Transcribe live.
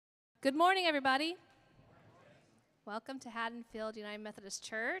Good morning, everybody. Welcome to Haddonfield United Methodist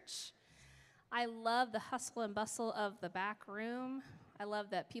Church. I love the hustle and bustle of the back room. I love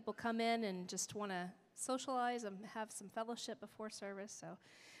that people come in and just want to socialize and have some fellowship before service, so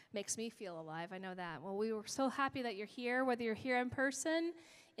it makes me feel alive. I know that. Well, we were so happy that you're here, whether you're here in person,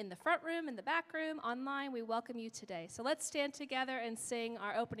 in the front room, in the back room, online. We welcome you today. So let's stand together and sing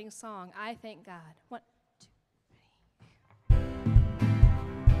our opening song, I Thank God. 1, 2, 3.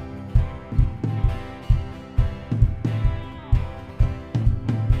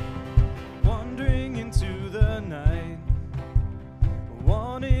 Wandering into the night,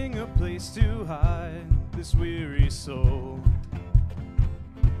 wanting a place to hide this weary soul,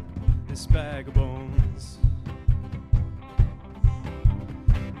 this bag of bones.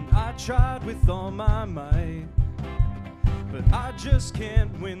 I tried with all my might, but I just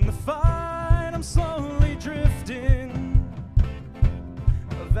can't win the fight. I'm slowly drifting,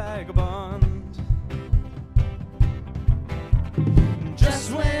 a vagabond.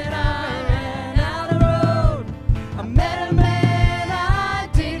 Just when I ran out of road, I met a man I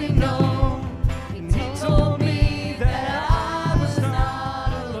didn't know, and he told me that I was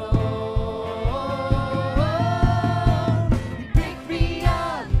not alone. He picked me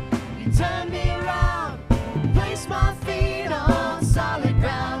up, he turned me around, placed my feet on solid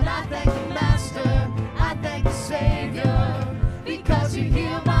ground. I thank the Master, I thank the Savior, because you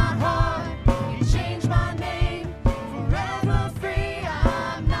healed my heart, you changed my name, forever free.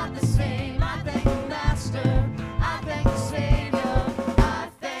 I'm not the same. I thank the Master, I thank the Savior, I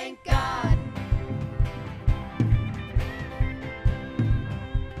thank God.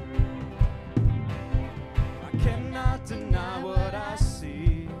 I cannot deny what I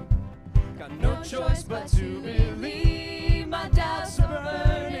see. Got no choice but to believe. My doubts are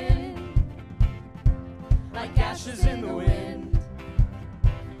burning like ashes in the wind.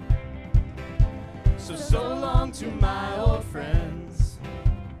 So long to my old friends,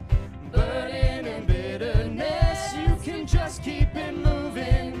 burden and bitterness. You can just keep it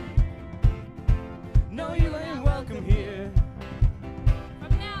moving. No, you ain't welcome here.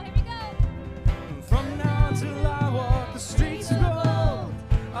 From now, here we go. From now till I walk the streets of gold,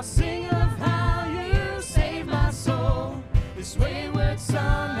 I'll sing of how you saved my soul. This wayward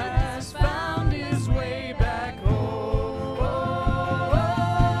son has found his way back home.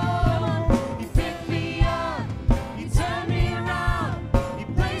 He picked me up, he turned me around, he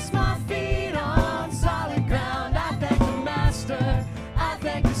placed my feet on solid ground. I thank the Master, I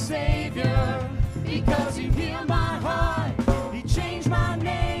thank the Savior, because he healed my heart, he changed my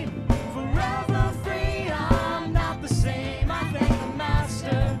name, forever free. I'm not the same. I thank the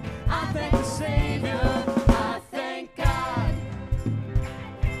Master, I thank the Savior, I thank God.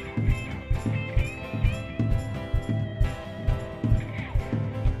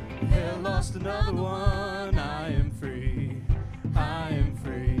 Hell lost another one. I am free, I am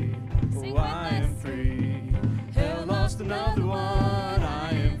free, Sing oh, with I am us. free. Hell lost another one.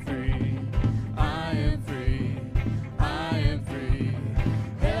 I am free, I am free, I am free.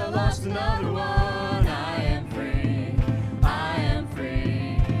 Hell lost another one. I am free, I am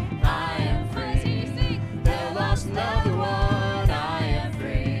free, I am free. Hell lost another one. I am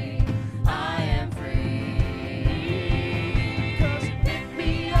free, I am free. 'Cause you picked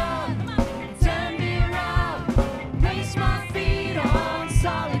me up, turned me around, placed my feet on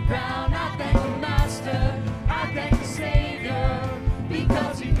solid ground. I thank the Master, I thank the Savior,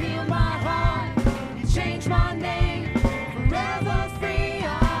 because he healed my heart, he changed my name, forever free.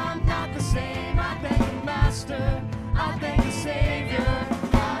 I'm not the same. I thank the Master, I thank the Savior,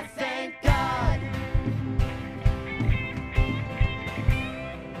 I thank God.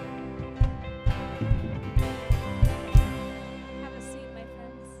 Have a seat, my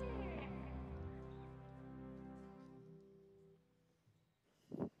friends.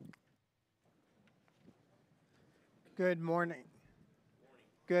 Good morning.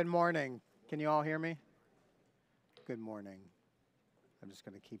 Good morning. Can you all hear me? Good morning. I'm just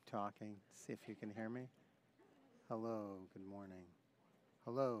going to keep talking, see if you can hear me. Hello, good morning.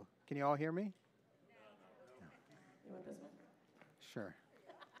 Hello, can you all hear me? You want this one? Sure.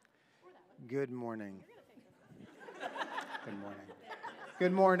 Good morning. Good morning.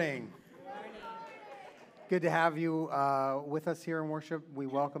 Good morning. Good to have you with us here in worship. We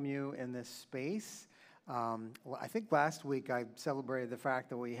welcome you in this space. Well, I think last week I celebrated the fact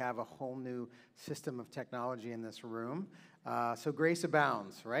that we have a whole new system of technology in this room. So grace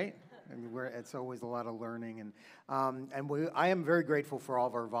abounds, right? And it's always a lot of learning. I am very grateful for all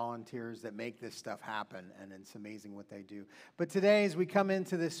of our volunteers that make this stuff happen, and it's amazing what they do. But today, as we come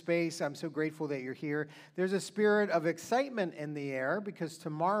into this space, I'm so grateful that you're here. There's a spirit of excitement in the air because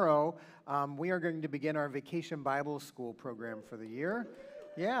tomorrow we are going to begin our Vacation Bible School program for the year.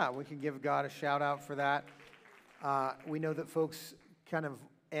 Yeah, we can give God a shout out for that. We know that folks kind of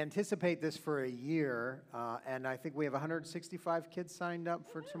anticipate this for a year, and I think we have 165 kids signed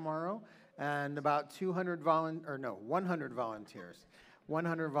up for tomorrow, and about 100 volunteers.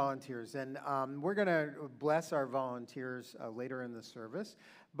 100 volunteers, and we're going to bless our volunteers later in the service.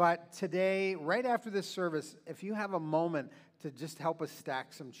 But today, right after this service, if you have a moment to just help us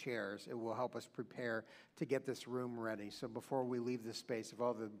stack some chairs, it will help us prepare to get this room ready. So before we leave this space, if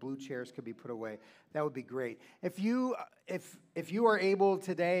all the blue chairs could be put away, that would be great. If you are able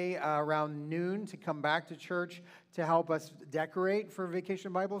today around noon to come back to church to help us decorate for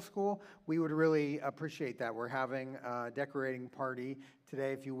Vacation Bible School, we would really appreciate that. We're having a decorating party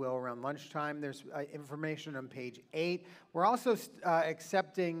today, if you will, around lunchtime. There's information on page 8. We're also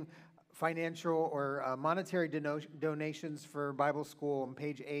accepting financial or monetary donations for Bible school. On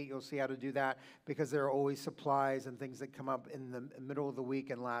page 8, you'll see how to do that because there are always supplies and things that come up in the middle of the week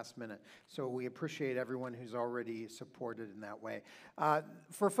and last minute. So we appreciate everyone who's already supported in that way.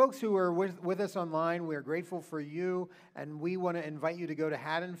 For folks who are with us online, we are grateful for you, and we want to invite you to go to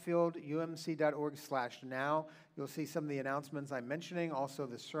Haddonfield, umc.org/now. You'll see some of the announcements I'm mentioning, also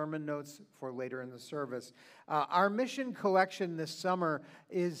the sermon notes for later in the service. Our mission collection this summer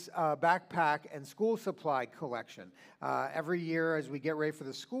is backpack and school supply collection. Every year as we get ready for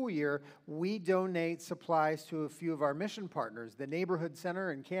the school year, we donate supplies to a few of our mission partners, the Neighborhood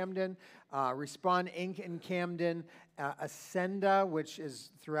Center in Camden, Respond Inc. in Camden, Ascenda, which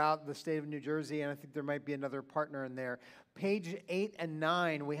is throughout the state of New Jersey, and I think there might be another partner in there. Page 8 and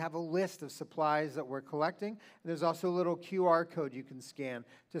 9, we have a list of supplies that we're collecting. There's also a little QR code you can scan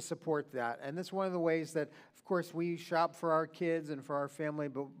to support that. And that's one of the ways that, of course, we shop for our kids and for our family,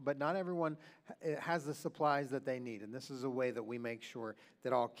 but not everyone has the supplies that they need. And this is a way that we make sure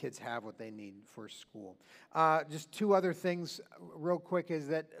that all kids have what they need for school. Just two other things real quick is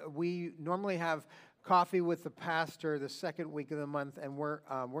that we normally have coffee with the pastor the second week of the month, and we're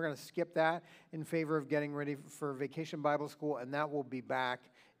going to skip that in favor of getting ready for Vacation Bible School, and that will be back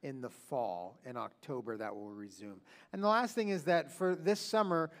in the fall. In October, that will resume. And the last thing is that for this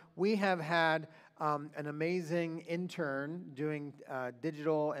summer, we have had an amazing intern doing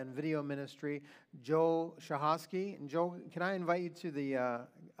digital and video ministry, Joel Shahosky. And Joel, can I invite you to the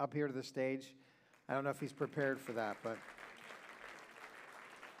up here to the stage? I don't know if he's prepared for that, but...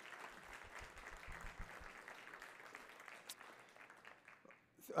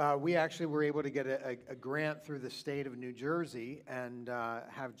 we actually were able to get a grant through the state of New Jersey and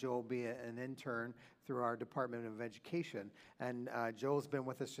have Joel be an intern through our Department of Education. And Joel's been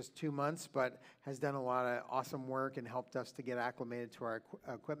with us just 2 months, but has done a lot of awesome work and helped us to get acclimated to our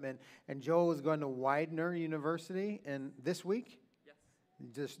equipment. And Joel is going to Widener University this week?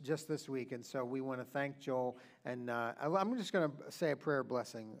 Yes. Just this week. And so we want to thank Joel. And I'm just going to say a prayer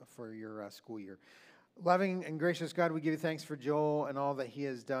blessing for your school year. Loving and gracious God, we give you thanks for Joel and all that he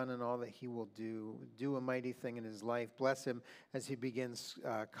has done and all that he will do. Do a mighty thing in his life. Bless him as he begins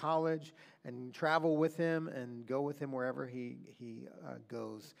college, and travel with him and go with him wherever he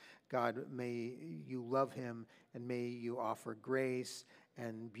goes. God, may you love him, and may you offer grace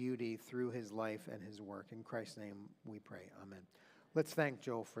and beauty through his life and his work. In Christ's name we pray. Amen. Let's thank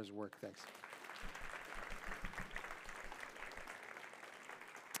Joel for his work. Thanks.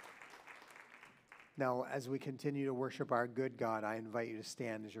 Now, as we continue to worship our good God, I invite you to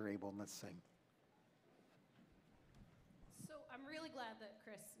stand as you're able, and let's sing. So I'm really glad that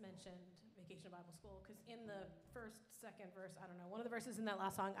Chris mentioned Vacation Bible School, because in the second verse, I don't know, one of the verses in that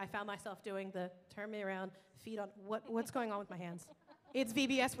last song, I found myself doing the turn me around, feet on, what's going on with my hands? It's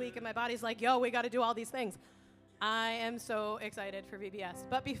VBS week, and my body's like, yo, we got to do all these things. I am so excited for VBS.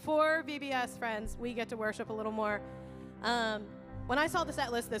 But before VBS, friends, we get to worship a little more. When I saw the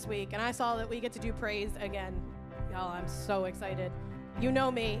set list this week and I saw that we get to do praise again, y'all, I'm so excited. You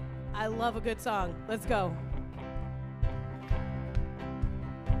know me, I love a good song. Let's go.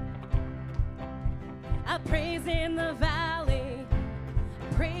 I praise in the valley,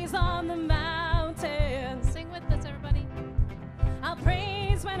 praise on the mountain. Sing with us, everybody. I'll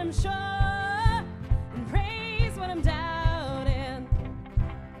praise when I'm sure and praise when I'm doubting.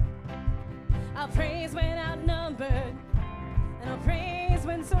 I'll praise when outnumbered, and I'll praise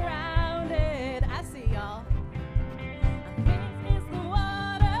when surrounded. I see y'all. Faith is the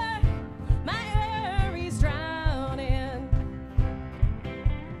water my worries drown in.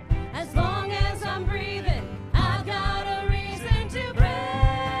 As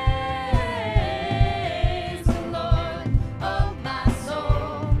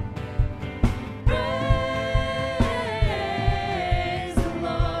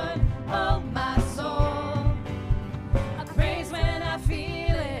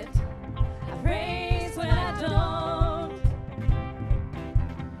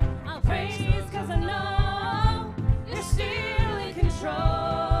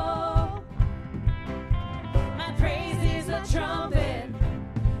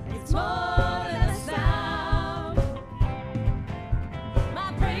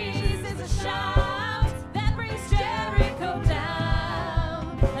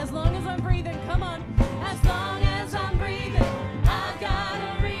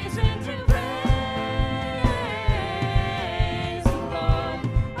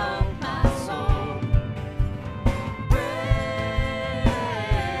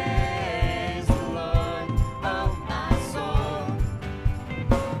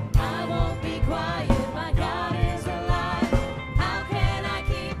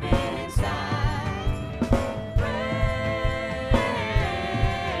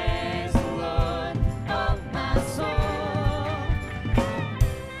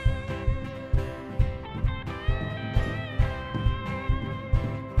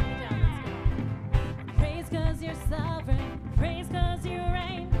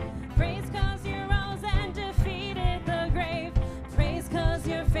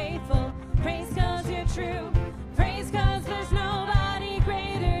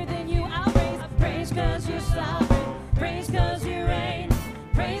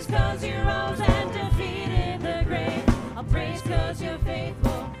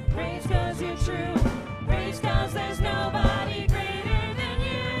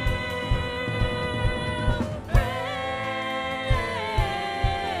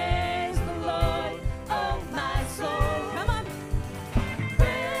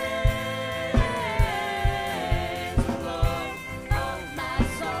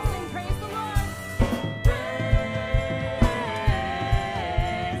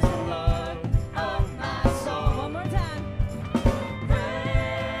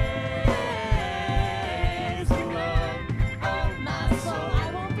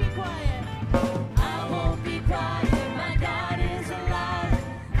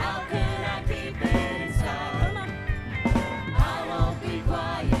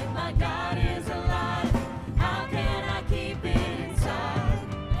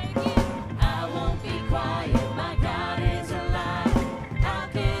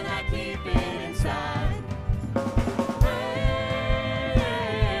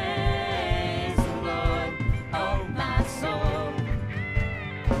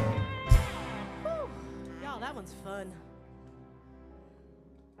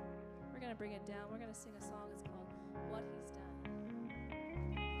bring it down. We're going to sing a song. It's called What He's Done.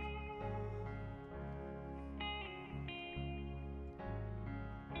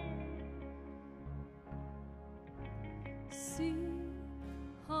 See,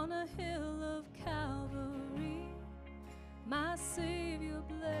 on a hill of Calvary, my Savior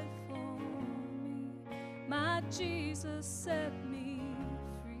bled for me. My Jesus set me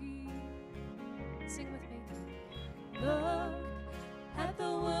free. Sing with me. Look at the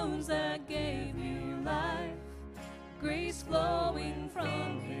wounds that gave you life, grace flowing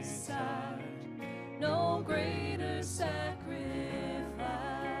from His side, no greater sacrifice.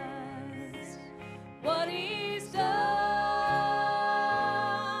 What He's done,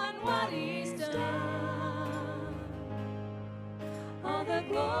 what He's done, all the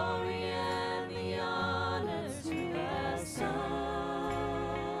glory and the honor to the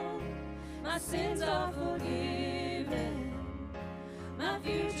Son. My sins are forgiven, my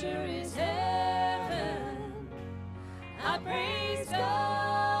future is heaven. I praise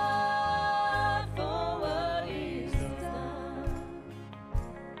God for what He's done.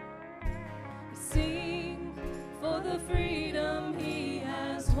 We sing for the freedom He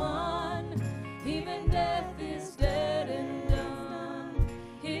has won. Even death is dead and done.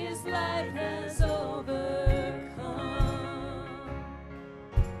 His life has overcome.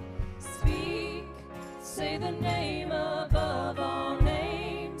 Speak, say the name above all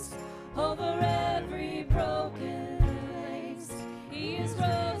names, over every broken place. He is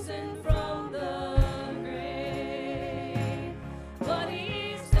risen from the grave. What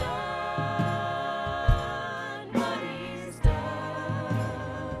He's done, what He's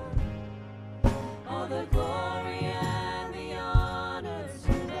done, all the glory and the honor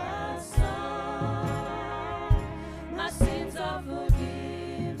to the Son. My sins are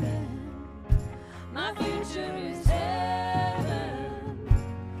forgiven, my future is heaven.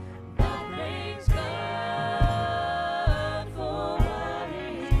 I praise God for what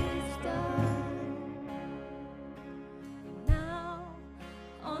He's done. Now,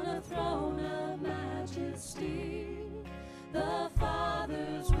 on a throne of majesty, the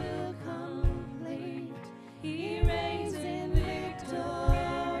Father's will complete. He reigns in victory.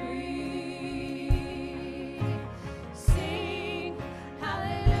 Sing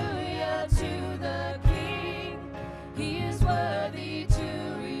hallelujah to the King. He is worthy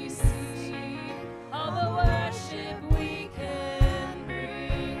to receive all the worship we can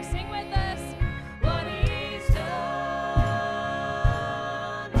bring. Sing with us. What He's done,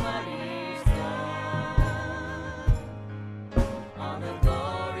 what He's done, all the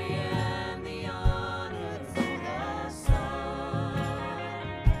glory and the honor to the Son.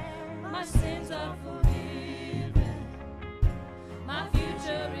 My sins are forgiven, my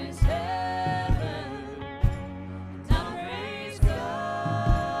future is heaven. And I praise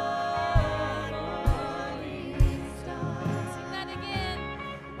God for what He's done. Sing that again.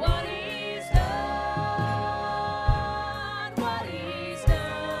 What He's done, what He's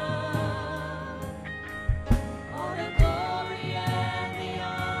done, all the glory and the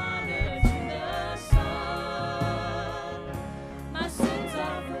honor to the Son. My sins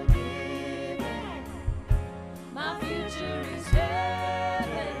are forgiven, my future is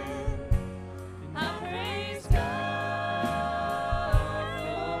heaven. I praise God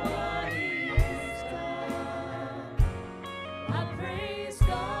for what He's done. I praise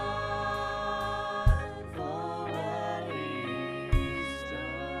God for what He's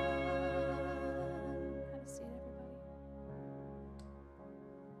done. Have a seat, everybody.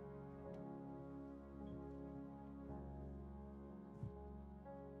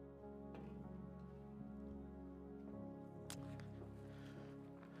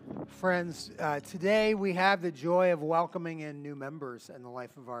 Friends, today we have the joy of welcoming in new members in the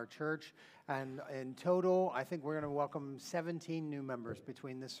life of our church. And in total, I think we're going to welcome 17 new members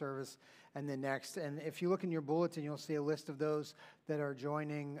between this service and the next. And if you look in your bulletin, you'll see a list of those that are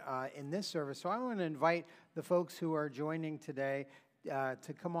joining in this service. So I want to invite the folks who are joining today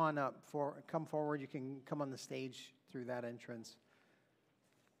to come on up, come forward. You can come on the stage through that entrance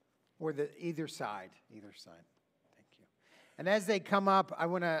or either side. Thank you. And as they come up, I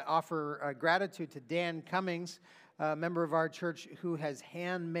want to offer gratitude to Dan Cummings, a member of our church who has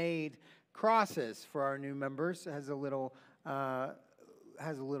handmade crosses for our new members. It has a little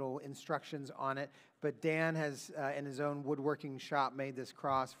instructions on it. But Dan has, in his own woodworking shop, made this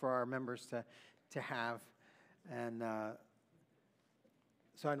cross for our members to have. And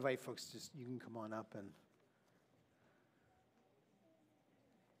so I invite folks, you can come on up and.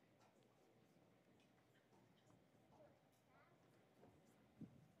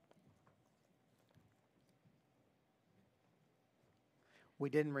 We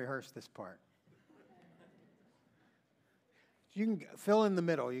didn't rehearse this part. You can fill in the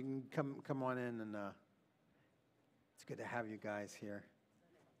middle. You can come on in, and it's good to have you guys here.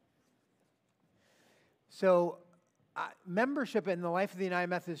 So, membership in the life of the United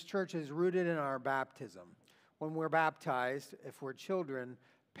Methodist Church is rooted in our baptism. When we're baptized, if we're children,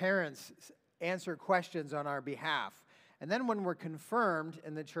 parents answer questions on our behalf. And then when we're confirmed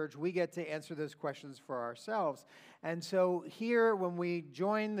in the church, we get to answer those questions for ourselves. And so here, when we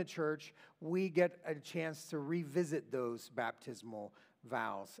join the church, we get a chance to revisit those baptismal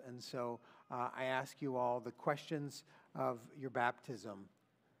vows. And so I ask you all the questions of your baptism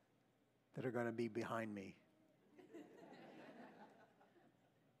that are going to be behind me.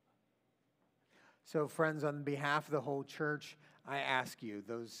 So friends, on behalf of the whole church, I ask you,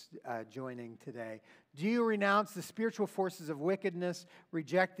 those joining today, do you renounce the spiritual forces of wickedness,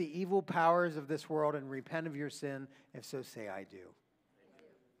 reject the evil powers of this world, and repent of your sin? If so, say, I do.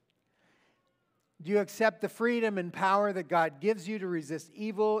 Do you accept the freedom and power that God gives you to resist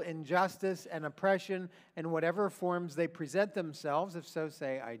evil, injustice, and oppression in whatever forms they present themselves? If so,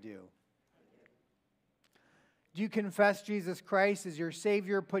 say, I do. Do you confess Jesus Christ as your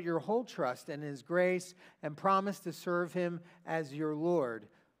Savior, put your whole trust in His grace, and promise to serve Him as your Lord,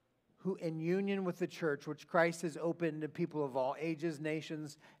 who in union with the church, which Christ has opened to people of all ages,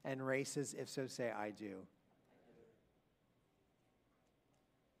 nations, and races? If so, say, I do.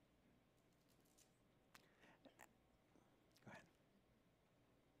 Go ahead.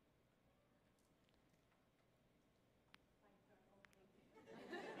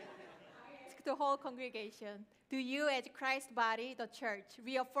 To the whole congregation, do you, as Christ's body, the church,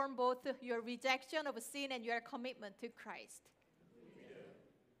 reaffirm both your rejection of sin and your commitment to Christ?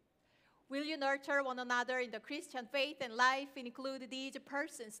 Will you nurture one another in the Christian faith and life, include these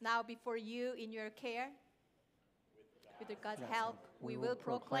persons now before you in your care? With God's help, we will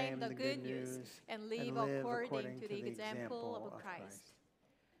proclaim the good news and live according to the example of Christ.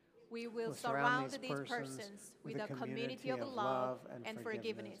 We will surround these persons with a community of love and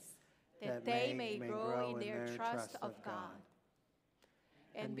forgiveness, that they may grow in their trust of God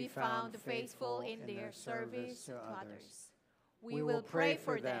and be found faithful in their service to others. We will pray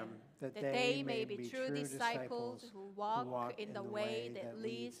for them that they may be true disciples who walk in the way that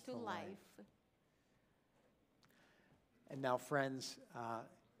leads to life. And now, friends,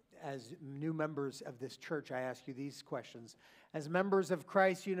 as new members of this church, I ask you these questions. As members of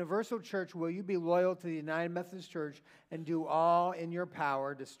Christ's universal church, will you be loyal to the United Methodist Church and do all in your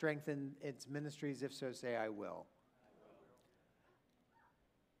power to strengthen its ministries? If so, say, I will.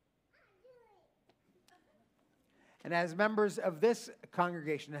 And as members of this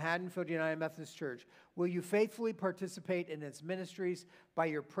congregation, Haddonfield United Methodist Church, will you faithfully participate in its ministries by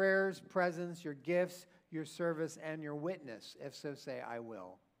your prayers, presence, your gifts, your service, and your witness? If so, say, I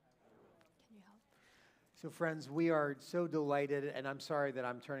will. Can you help? So friends, we are so delighted, and I'm sorry that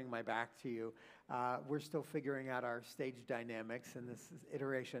I'm turning my back to you. We're still figuring out our stage dynamics in this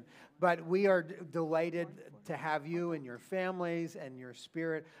iteration. But we are delighted to have you and your families and your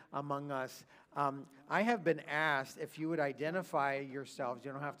spirit among us. I have been asked if you would identify yourselves.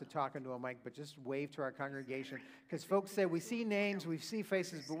 You don't have to talk into a mic, but just wave to our congregation. Because folks say, we see names, we see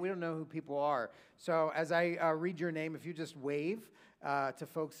faces, but we don't know who people are. So as I read your name, if you just wave to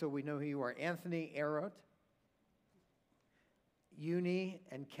folks so we know who you are. Anthony Arrott, Uni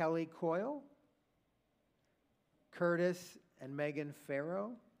and Kelly Coyle, Curtis and Megan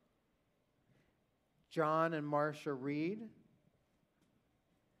Farrow, John and Marcia Reed,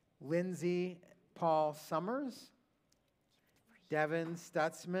 Lindsay Paul Summers, Devin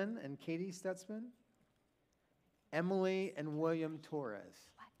Stutzman and Katie Stutzman, Emily and William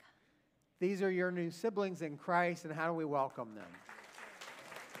Torres. These are your new siblings in Christ, and how do we welcome them?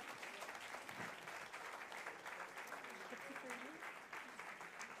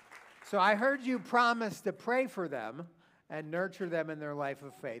 So I heard you promise to pray for them and nurture them in their life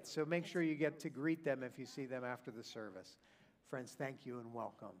of faith. So make sure you get to greet them if you see them after the service. Friends, thank you and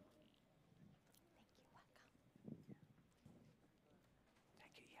welcome.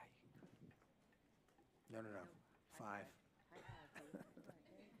 Thank you. Yeah. No. 5.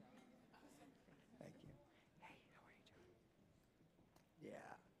 Thank you. Hey, how are you doing?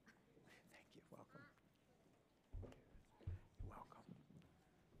 Yeah. Thank you. Welcome. Welcome.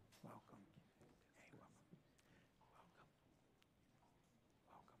 Welcome. Hey, welcome. Welcome.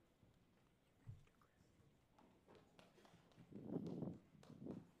 Welcome.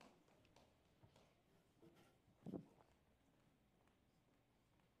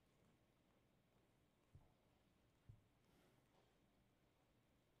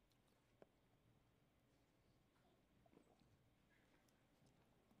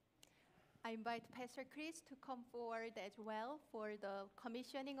 I invite Pastor Chris to come forward as well for the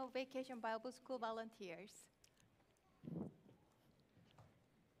commissioning of Vacation Bible School volunteers.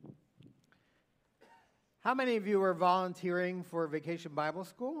 How many of you are volunteering for Vacation Bible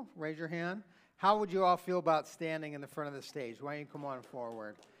School? Raise your hand. How would you all feel about standing in the front of the stage? Why don't you come on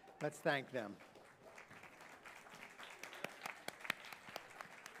forward? Let's thank them.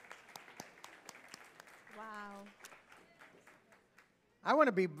 Wow. I want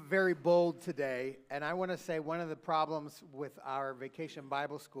to be very bold today, and I want to say one of the problems with our Vacation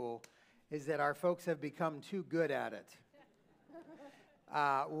Bible School is that our folks have become too good at it.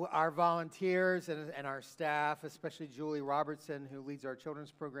 Our volunteers and our staff, especially Julie Robertson, who leads our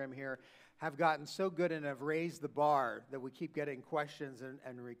children's program here, have gotten so good and have raised the bar that we keep getting questions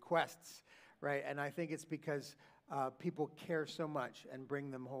and requests, right? And I think it's because people care so much and bring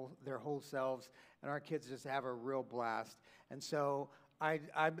them their whole selves, and our kids just have a real blast. And so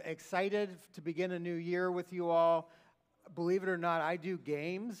I'm excited to begin a new year with you all. Believe it or not, I do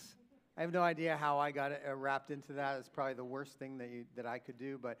games. I have no idea how I got wrapped into that. It's probably the worst thing that I could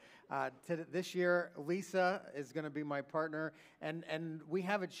do. But this year, Lisa is going to be my partner. And we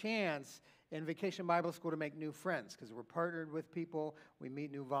have a chance in Vacation Bible School to make new friends because we're partnered with people. We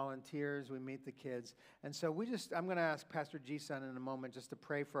meet new volunteers. We meet the kids. And so I'm going to ask Pastor JiSun in a moment just to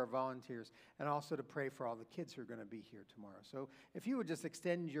pray for our volunteers and also to pray for all the kids who are going to be here tomorrow. So if you would just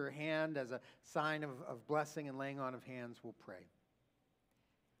extend your hand as a sign of blessing and laying on of hands, we'll pray.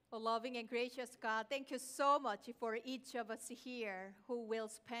 Oh, loving and gracious God, thank you so much for each of us here who will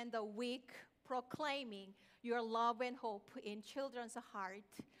spend a week proclaiming your love and hope in children's heart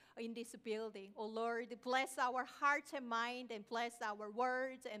in this building. Oh Lord, bless our hearts and mind and bless our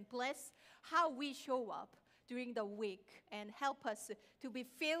words and bless how we show up during the week and help us to be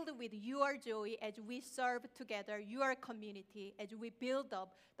filled with your joy as we serve together your community, as we build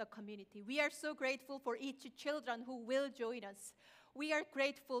up the community. We are so grateful for each children who will join us. We are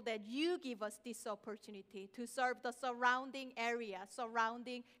grateful that you give us this opportunity to serve the surrounding area,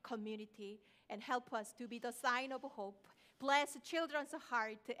 surrounding community, and help us to be the sign of hope. Bless children's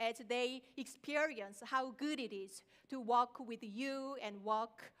heart as they experience how good it is to walk with you and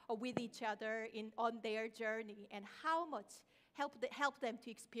walk with each other on their journey, and how much help them to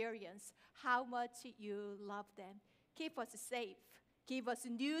experience how much you love them. Keep us safe. Give us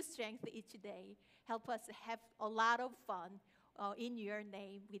new strength each day. Help us have a lot of fun in your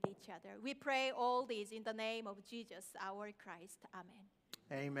name with each other. We pray all this in the name of Jesus, our Christ. Amen.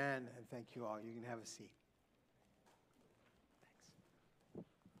 Amen. And thank you all. You can have a seat.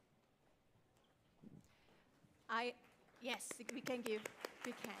 Thanks. Yes, we can.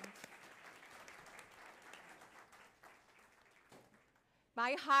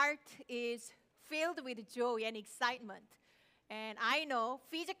 My heart is filled with joy and excitement. And I know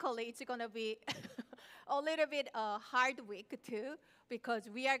physically it's going to be a little bit hard week too, because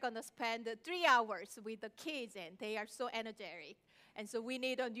we are going to spend 3 hours with the kids and they are so energetic. And so we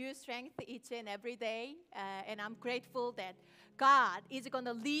need a new strength each and every day. And I'm grateful that God is going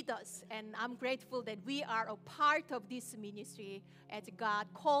to lead us. And I'm grateful that we are a part of this ministry as God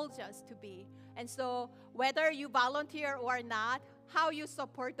calls us to be. And so whether you volunteer or not, how you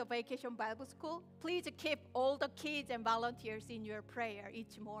support the Vacation Bible School, please keep all the kids and volunteers in your prayer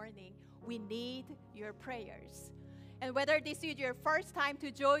each morning. We need your prayers. And whether this is your first time to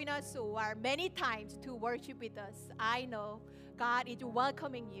join us or many times to worship with us, I know God is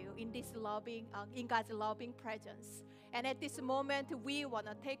welcoming you in God's loving presence. And at this moment, we want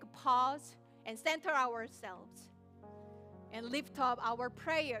to take a pause and center ourselves and lift up our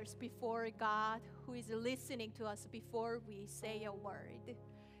prayers before God, who is listening to us before we say a word.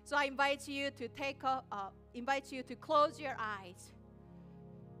 So I invite you to close your eyes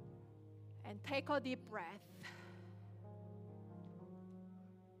and take a deep breath.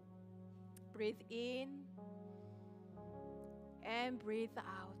 Breathe in and breathe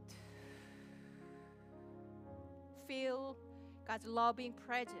out. Feel God's loving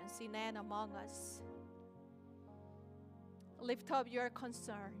presence in and among us. Lift up your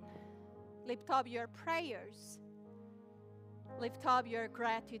concern. Lift up your prayers. Lift up your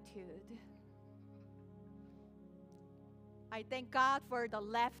gratitude. I thank God for the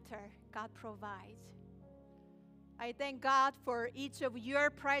laughter God provides. I thank God for each of your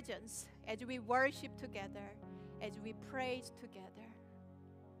presence as we worship together, as we praise together.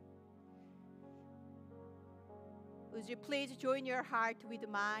 Would you please join your heart with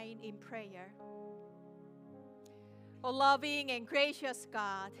mine in prayer? Oh, loving and gracious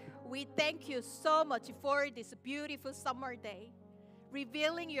God, we thank you so much for this beautiful summer day,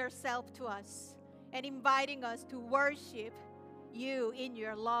 revealing yourself to us and inviting us to worship you in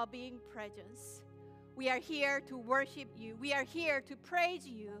your loving presence. We are here to worship you. We are here to praise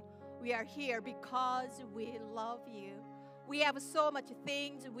you. We are here because we love you. We have so much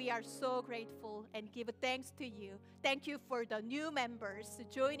things. We are so grateful and give thanks to you. Thank you for the new members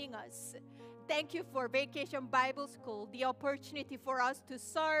joining us. Thank you for Vacation Bible School, the opportunity for us to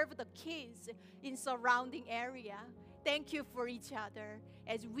serve the kids in surrounding area. Thank you for each other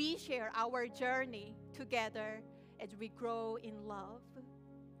as we share our journey together as we grow in love.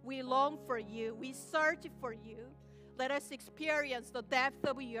 We long for you. We search for you. Let us experience the depth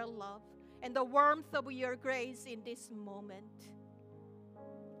of your love and the warmth of your grace in this moment.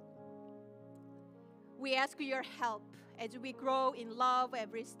 We ask your help as we grow in love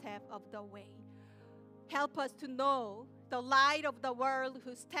every step of the way. Help us to know the light of the world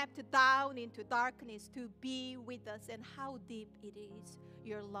who stepped down into darkness to be with us and how deep it is,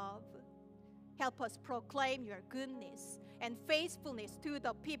 your love. Help us proclaim your goodness and faithfulness to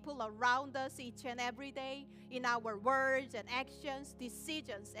the people around us each and every day in our words and actions,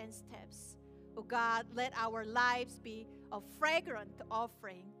 decisions and steps. Oh God, let our lives be a fragrant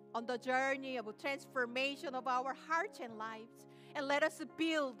offering on the journey of transformation of our hearts and lives. And let us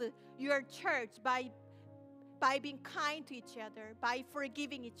build your church by being kind to each other, by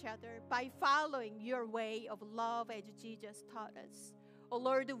forgiving each other, by following your way of love as Jesus taught us. Oh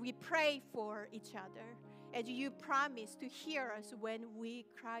Lord, we pray for each other as you promise to hear us when we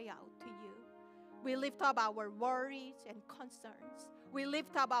cry out to you. We lift up our worries and concerns. We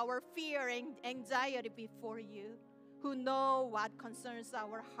lift up our fear and anxiety before you, who know what concerns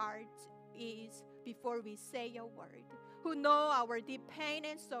our hearts is before we say a word, who know our deep pain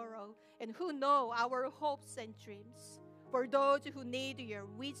and sorrow, and who know our hopes and dreams. For those who need your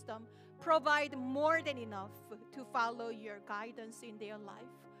wisdom, provide more than enough to follow your guidance in their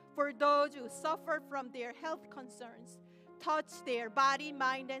life. For those who suffer from their health concerns, touch their body,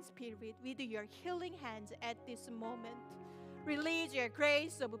 mind, and spirit with your healing hands at this moment. Release your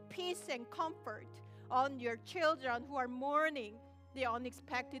grace of peace and comfort on your children who are mourning the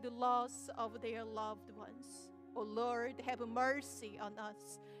unexpected loss of their loved ones. O Lord, have mercy on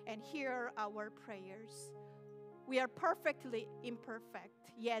us and hear our prayers. We are perfectly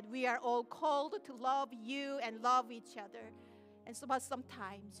imperfect, yet we are all called to love you and love each other. And so, but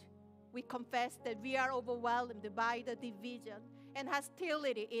sometimes we confess that we are overwhelmed by the division and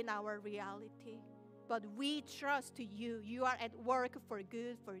hostility in our reality. But we trust you. You are at work for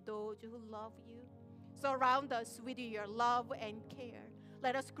good for those who love you. Surround us with your love and care.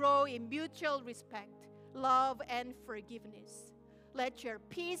 Let us grow in mutual respect, love, and forgiveness. Let your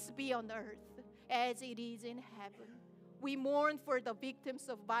peace be on earth as it is in heaven. We mourn for the victims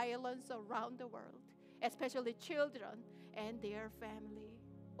of violence around the world, especially children and their family.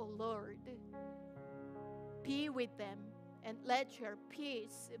 Oh Lord, be with them and let your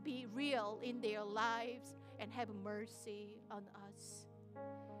peace be real in their lives and have mercy on us.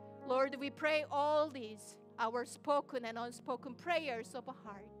 Lord, we pray all these, our spoken and unspoken prayers of a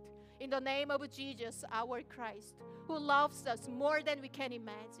heart, in the name of Jesus, our Christ, who loves us more than we can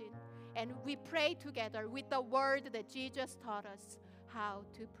imagine. And we pray together with the word that Jesus taught us how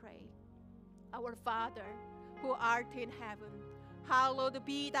to pray. Our Father, who art in heaven, hallowed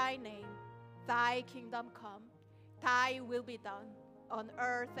be thy name. Thy kingdom come. Thy will be done on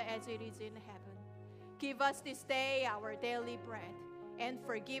earth as it is in heaven. Give us this day our daily bread, and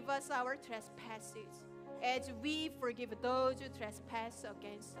forgive us our trespasses, as we forgive those who trespass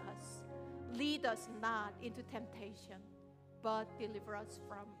against us. Lead us not into temptation, but deliver us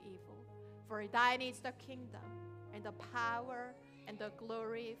from evil. For thine is the kingdom, and the power, and the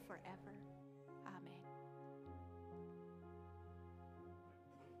glory forever. Amen.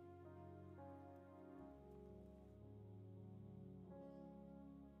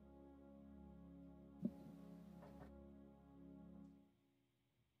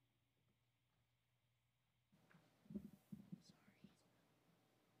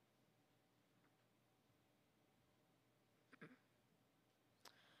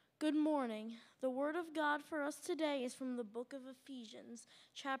 Good morning. The word of God for us today is from the book of Ephesians,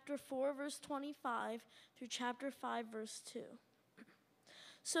 chapter 4, verse 25 through chapter 5, verse 2.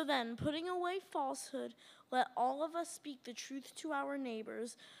 So then, putting away falsehood, let all of us speak the truth to our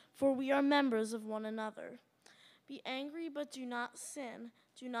neighbors, for we are members of one another. Be angry, but do not sin.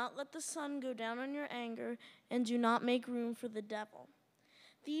 Do not let the sun go down on your anger, and do not make room for the devil.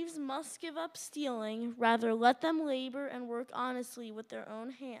 Thieves must give up stealing, rather let them labor and work honestly with their own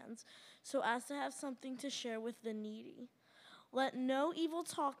hands, so as to have something to share with the needy. Let no evil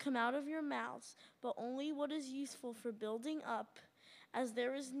talk come out of your mouths, but only what is useful for building up, as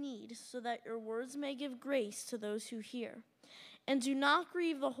there is need, so that your words may give grace to those who hear. And do not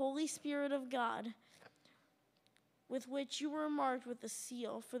grieve the Holy Spirit of God, with which you were marked with a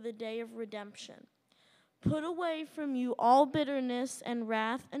seal for the day of redemption. Put away from you all bitterness and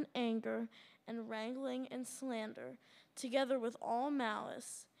wrath and anger and wrangling and slander, together with all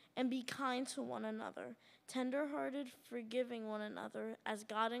malice, and be kind to one another, tender-hearted, forgiving one another, as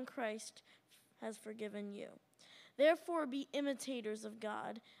God in Christ has forgiven you. Therefore be imitators of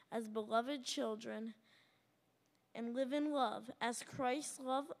God as beloved children, and live in love, as Christ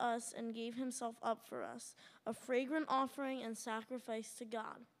loved us and gave himself up for us, a fragrant offering and sacrifice to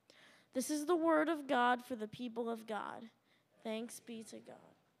God. This is the word of God for the people of God. Thanks be to God.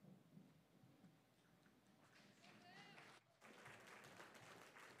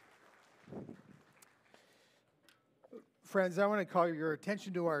 Friends, I want to call your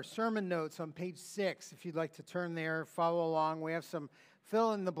attention to our sermon notes on page 6. If you'd like to turn there, follow along. We have some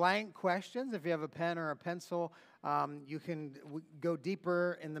fill-in-the-blank questions. If you have a pen or a pencil, you can go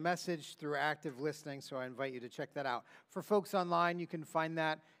deeper in the message through active listening, so I invite you to check that out. For folks online, you can find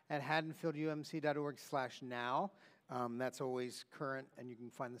that at haddonfieldumc.org/now. That's always current, and you can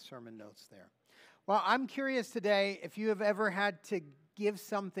find the sermon notes there. Well, I'm curious today if you have ever had to give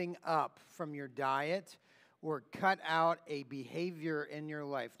something up from your diet or cut out a behavior in your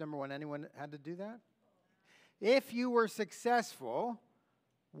life. Number one, anyone had to do that? If you were successful,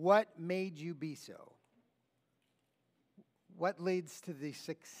 what made you be so? What leads to the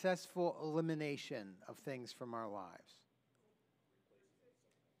successful elimination of things from our lives?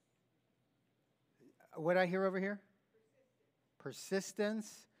 What did I hear over here?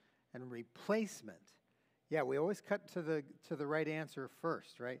 Persistence and replacement. Yeah, we always cut to the right answer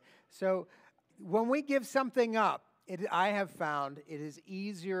first, right? So when we give something up, I have found it is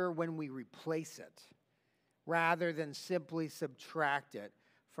easier when we replace it rather than simply subtract it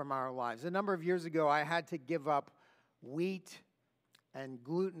from our lives. A number of years ago, I had to give up wheat and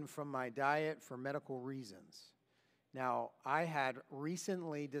gluten from my diet for medical reasons. Now, I had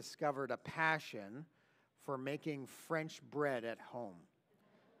recently discovered a passion for making French bread at home.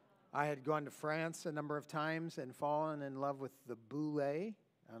 I had gone to France a number of times and fallen in love with the boulet.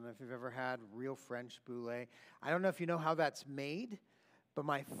 I don't know if you've ever had real French boulet. I don't know if you know how that's made, but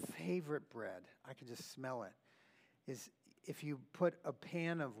my favorite bread, I can just smell it, is if you put a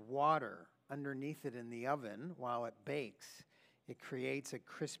pan of water underneath it in the oven while it bakes, it creates a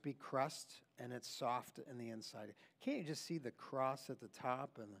crispy crust and it's soft in the inside. Can't you just see the cross at the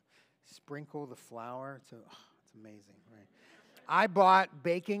top and sprinkle the flour? It's amazing, right? I bought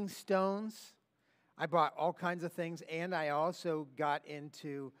baking stones. I bought all kinds of things, and I also got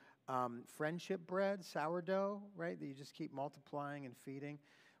into friendship bread, sourdough, right, that you just keep multiplying and feeding.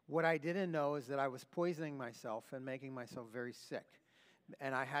 What I didn't know is that I was poisoning myself and making myself very sick,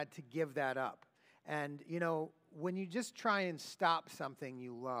 and I had to give that up. And, you know, when you just try and stop something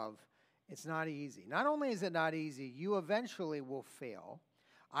you love, it's not easy. Not only is it not easy, you eventually will fail,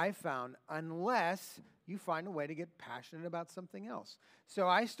 I found, unless you find a way to get passionate about something else. So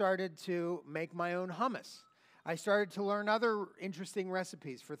I started to make my own hummus. I started to learn other interesting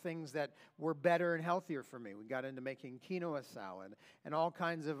recipes for things that were better and healthier for me. We got into making quinoa salad and all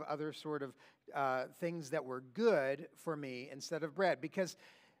kinds of other sort of things that were good for me instead of bread. Because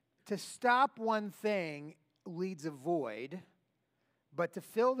to stop one thing leads a void, but to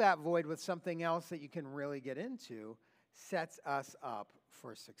fill that void with something else that you can really get into sets us up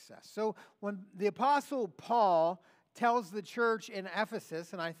for success. So when the Apostle Paul tells the church in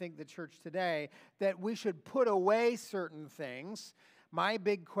Ephesus, and I think the church today, that we should put away certain things, my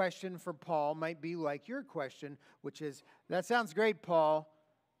big question for Paul might be like your question, which is, that sounds great, Paul,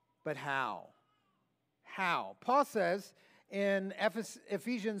 but how? How? Paul says in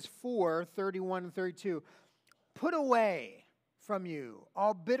Ephesians 4:31 and 32, put away from you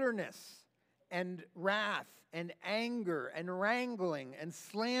all bitterness and wrath and anger and wrangling and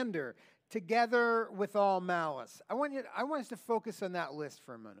slander, together with all malice. I want us to focus on that list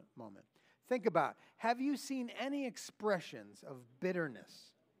for a moment. Think about, have you seen any expressions of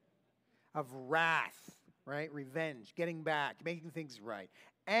bitterness, of wrath, right? Revenge, getting back, making things right.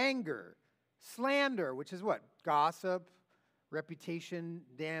 Anger, slander, which is what? Gossip, reputation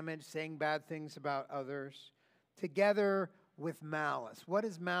damage, saying bad things about others, together with malice. What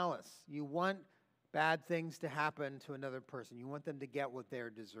is malice? You want bad things to happen to another person. You want them to get what they're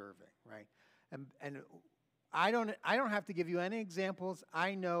deserving, right? And I don't have to give you any examples.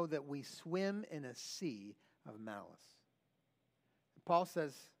 I know that we swim in a sea of malice. Paul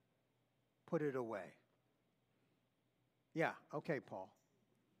says, put it away. Yeah, okay, Paul.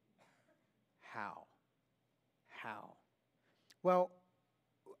 How? How? Well,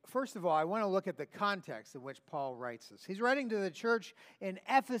 first of all, I want to look at the context in which Paul writes this. He's writing to the church in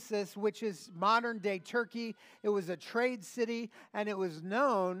Ephesus, which is modern-day Turkey. It was a trade city, and it was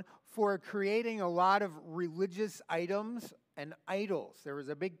known for creating a lot of religious items and idols. There was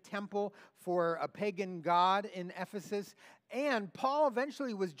a big temple for a pagan god in Ephesus, and Paul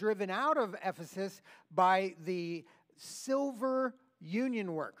eventually was driven out of Ephesus by the silver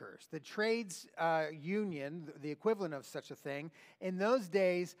union workers, the trades union, the equivalent of such a thing, in those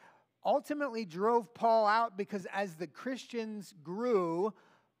days ultimately drove Paul out because as the Christians grew,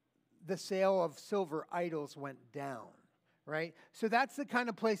 the sale of silver idols went down, right? So that's the kind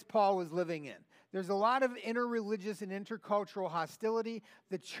of place Paul was living in. There's a lot of interreligious and intercultural hostility.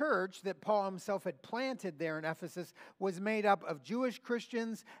 The church that Paul himself had planted there in Ephesus was made up of Jewish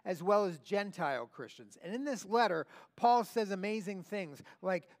Christians as well as Gentile Christians. And in this letter, Paul says amazing things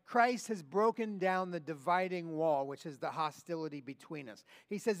like Christ has broken down the dividing wall, which is the hostility between us.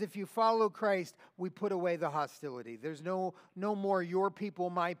 He says if you follow Christ, we put away the hostility. There's no more your people,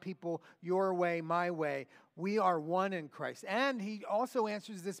 my people, your way, my way. We are one in Christ. And he also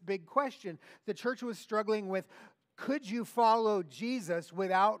answers this big question. The church was struggling with, could you follow Jesus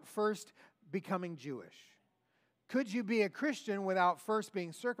without first becoming Jewish? Could you be a Christian without first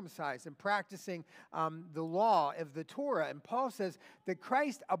being circumcised and practicing the law of the Torah? And Paul says that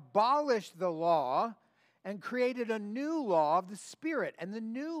Christ abolished the law and created a new law of the Spirit. And the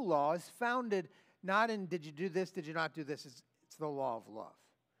new law is founded not in did you do this, did you not do this? It's the law of love.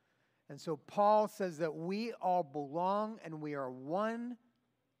 And so Paul says that we all belong and we are one.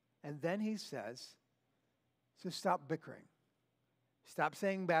 And then he says, so stop bickering. Stop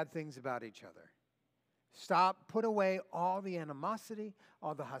saying bad things about each other. Put away all the animosity,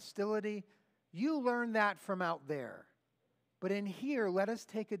 all the hostility. You learn that from out there. But in here, let us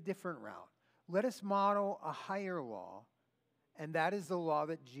take a different route. Let us model a higher law. And that is the law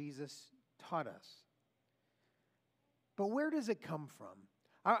that Jesus taught us. But where does it come from?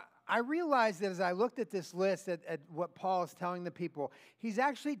 I realized that as I looked at this list, at what Paul is telling the people, he's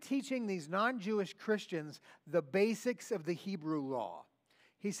actually teaching these non-Jewish Christians the basics of the Hebrew law.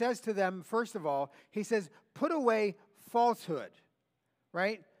 He says to them, first of all, he says, put away falsehood,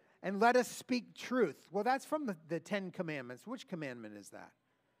 right? And let us speak truth. Well, that's from the Ten Commandments. Which commandment is that?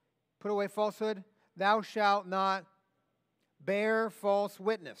 Put away falsehood. Thou shalt not bear false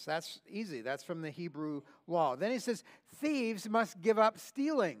witness. That's easy. That's from the Hebrew law. Then he says, thieves must give up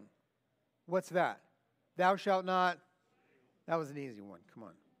stealing. What's that? Thou shalt not. That was an easy one. Come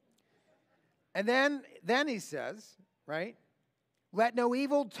on. And then he says, right? Let no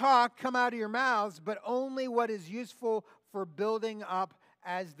evil talk come out of your mouths, but only what is useful for building up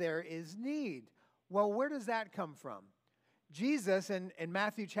as there is need. Well, where does that come from? Jesus, in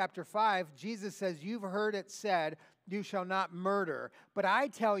Matthew chapter 5, Jesus says, you've heard it said, you shall not murder. But I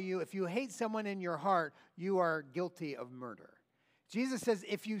tell you, if you hate someone in your heart, you are guilty of murder. Jesus says,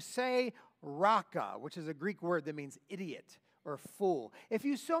 if you say raka, which is a Greek word that means idiot or fool, if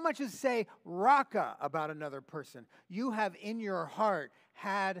you so much as say raka about another person, you have in your heart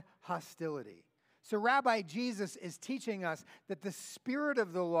had hostility. So Rabbi Jesus is teaching us that the spirit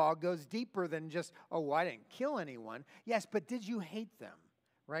of the law goes deeper than just, oh, I didn't kill anyone. Yes, but did you hate them?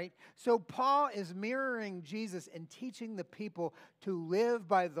 Right? So Paul is mirroring Jesus and teaching the people to live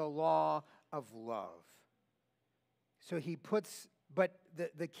by the law of love. So he puts, but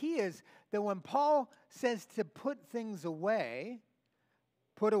the key is that when Paul says to put things away,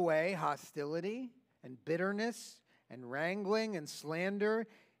 put away hostility and bitterness and wrangling and slander,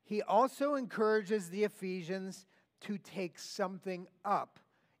 he also encourages the Ephesians to take something up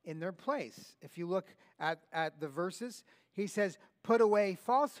in their place. If you look at the verses, he says, put away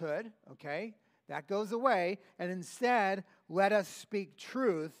falsehood, okay, that goes away, and instead let us speak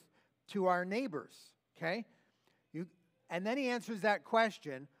truth to our neighbors, okay? And then he answers that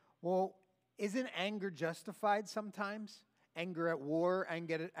question, well, isn't anger justified sometimes? Anger at war,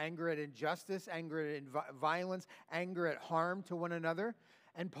 anger at injustice, anger at violence, anger at harm to one another?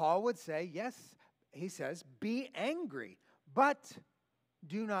 And Paul would say, yes, he says, be angry, but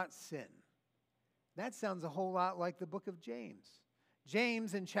do not sin. That sounds a whole lot like the book of James.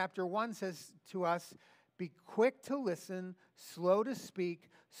 James in chapter 1 says to us, be quick to listen, slow to speak,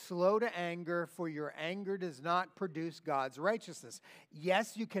 slow to anger, for your anger does not produce God's righteousness.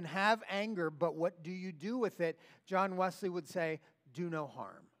 Yes, you can have anger, but what do you do with it? John Wesley would say, do no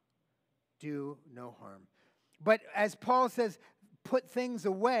harm. Do no harm. But as Paul says, put things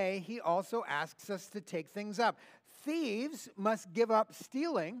away, he also asks us to take things up. Thieves must give up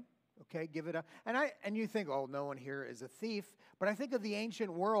stealing. Okay, give it up. And you think, oh, no one here is a thief. But I think of the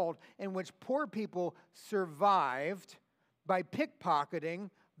ancient world in which poor people survived by pickpocketing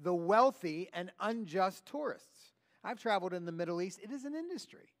the wealthy and unjust tourists. I've traveled in the Middle East. It is an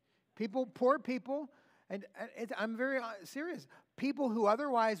industry. Poor people, and I'm very serious. People who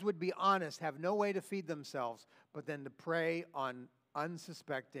otherwise would be honest have no way to feed themselves, but then to prey on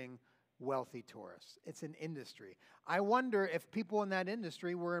unsuspecting wealthy tourists. It's an industry. I wonder if people in that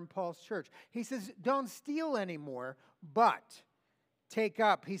industry were in Paul's church. He says, don't steal anymore, but take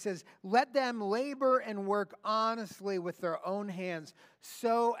up. He says, let them labor and work honestly with their own hands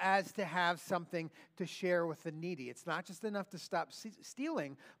so as to have something to share with the needy. It's not just enough to stop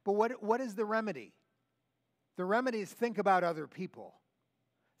stealing, but what is the remedy? The remedy is think about other people.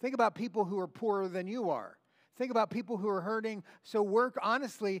 Think about people who are poorer than you are. Think about people who are hurting. So work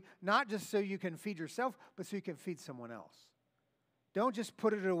honestly, not just so you can feed yourself, but so you can feed someone else. Don't just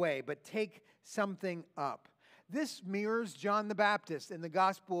put it away, but take something up. This mirrors John the Baptist in the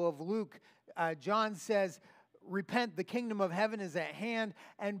Gospel of Luke. John says, repent, the kingdom of heaven is at hand,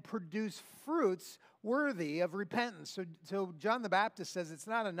 and produce fruits worthy of repentance. So John the Baptist says it's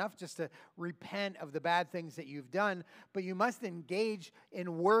not enough just to repent of the bad things that you've done, but you must engage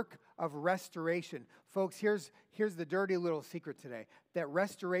in work of restoration. Folks, here's the dirty little secret today, that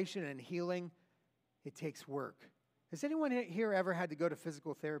restoration and healing, it takes work. Has anyone here ever had to go to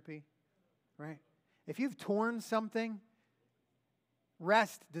physical therapy? Right? If you've torn something,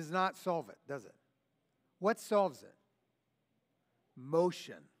 rest does not solve it, does it? What solves it?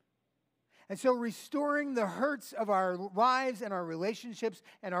 Motion. And so restoring the hurts of our lives and our relationships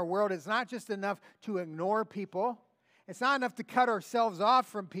and our world is not just enough to ignore people. It's not enough to cut ourselves off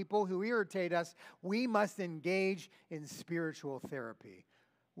from people who irritate us. We must engage in spiritual therapy,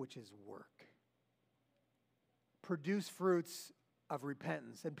 which is work. Produce fruits of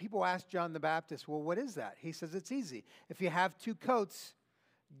repentance. And people ask John the Baptist, well, what is that? He says it's easy. If you have 2 coats,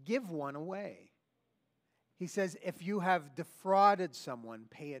 give one away. He says if you have defrauded someone,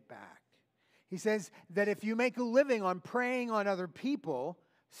 pay it back. He says that if you make a living on preying on other people,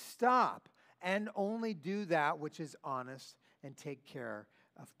 stop and only do that which is honest and take care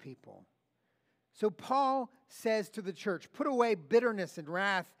of people. So Paul says to the church, put away bitterness and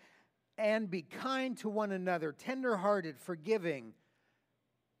wrath and be kind to one another, tenderhearted, forgiving.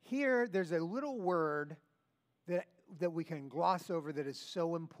 Here, there's a little word that we can gloss over that is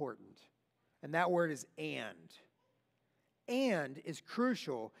so important, and that word is and. And is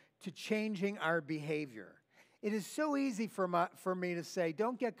crucial to changing our behavior. It is so easy for me to say,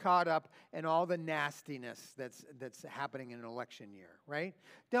 don't get caught up in all the nastiness that's happening in an election year, right?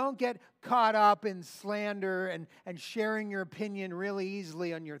 Don't get caught up in slander and sharing your opinion really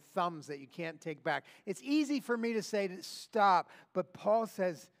easily on your thumbs that you can't take back. It's easy for me to say to stop, but Paul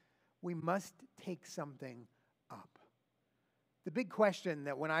says we must take something up. The big question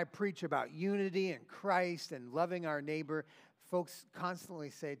that when I preach about unity and Christ and loving our neighbor, folks constantly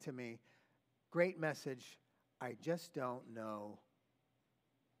say to me, great message, I just don't know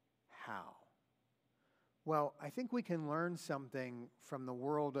how. Well, I think we can learn something from the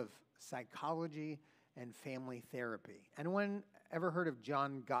world of psychology and family therapy. Anyone ever heard of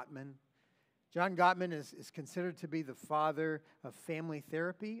John Gottman? John Gottman is considered to be the father of family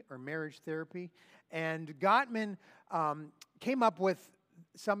therapy or marriage therapy. And Gottman came up with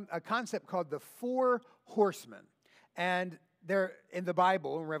a concept called the 4 horsemen. And there in the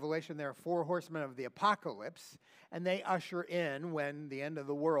Bible, in Revelation, there are 4 horsemen of the apocalypse, and they usher in when the end of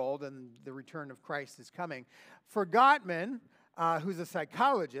the world and the return of Christ is coming. For Gottman, who's a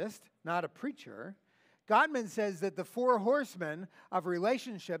psychologist, not a preacher, Gottman says that the 4 horsemen of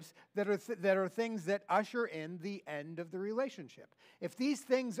relationships that are things that usher in the end of the relationship. If these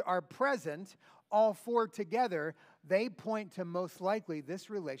things are present, all 4 together, they point to most likely this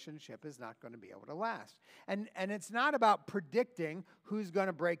relationship is not going to be able to last. And it's not about predicting who's going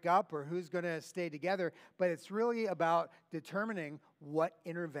to break up or who's going to stay together, but it's really about determining what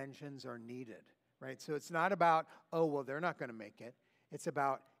interventions are needed, right? So it's not about, oh, well, they're not going to make it. It's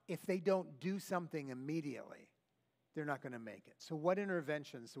about if they don't do something immediately, they're not going to make it. So what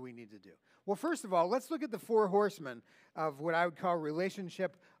interventions do we need to do? Well, first of all, let's look at the 4 horsemen of what I would call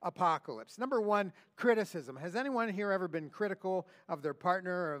relationship apocalypse. Number 1, criticism. Has anyone here ever been critical of their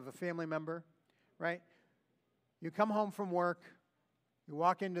partner or of a family member? Right? You come home from work, you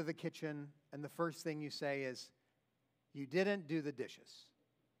walk into the kitchen, and the first thing you say is, you didn't do the dishes.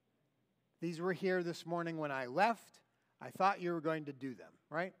 These were here this morning when I left. I thought you were going to do them,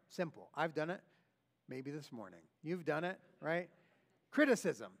 right? Simple. I've done it. Maybe this morning. You've done it, right?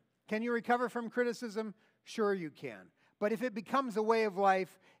 Criticism. Can you recover from criticism? Sure you can. But if it becomes a way of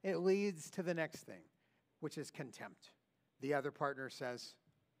life, it leads to the next thing, which is contempt. The other partner says,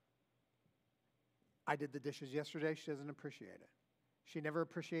 I did the dishes yesterday. She doesn't appreciate it. She never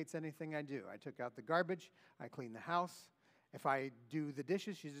appreciates anything I do. I took out the garbage. I clean the house. If I do the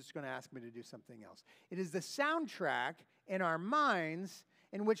dishes, she's just going to ask me to do something else. It is the soundtrack in our minds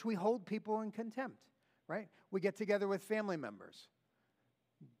in which we hold people in contempt, right? We get together with family members.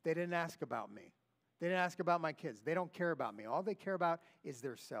 They didn't ask about me. They didn't ask about my kids. They don't care about me. All they care about is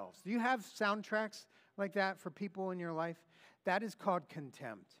themselves. Do you have soundtracks like that for people in your life? That is called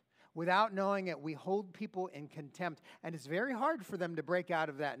contempt. Without knowing it, we hold people in contempt, and it's very hard for them to break out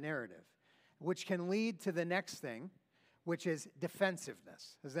of that narrative, which can lead to the next thing, which is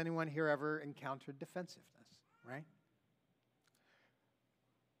defensiveness. Has anyone here ever encountered defensiveness, right?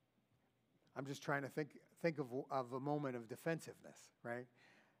 I'm just trying to think of a moment of defensiveness, right?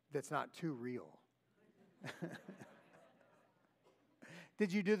 That's not too real.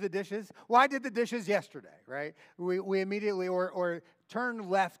 Did you do the dishes? Well, I did the dishes yesterday, right? We immediately, or turn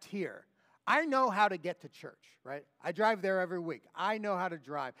left here. I know how to get to church, right? I drive there every week. I know how to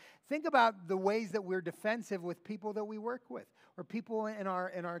drive. Think about the ways that we're defensive with people that we work with, or people in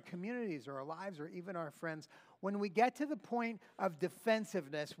our communities, or our lives, or even our friends. When we get to the point of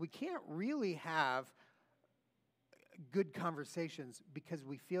defensiveness, we can't really have good conversations because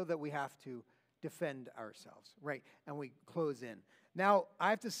we feel that we have to defend ourselves, right? And we close in. Now,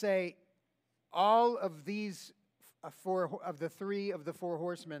 I have to say, all of these three of the four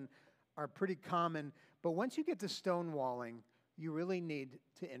horsemen are pretty common, but once you get to stonewalling, you really need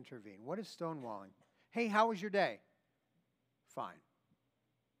to intervene. What is stonewalling? Hey, how was your day? Fine.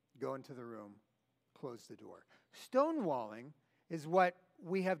 Go into the room, close the door. Stonewalling is what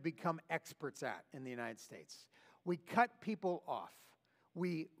we have become experts at in the United States. We cut people off.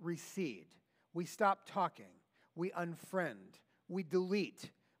 We recede. We stop talking. We unfriend. We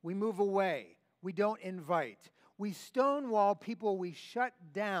delete. We move away. We don't invite. We stonewall people we shut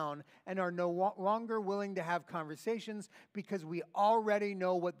down and are no longer willing to have conversations because we already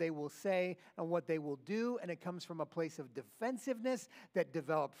know what they will say and what they will do, and it comes from a place of defensiveness that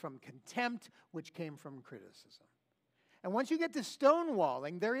developed from contempt, which came from criticism. And once you get to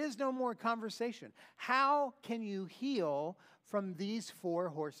stonewalling, there is no more conversation. How can you heal from these four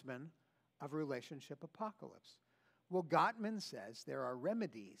horsemen of relationship apocalypse? Well, Gottman says there are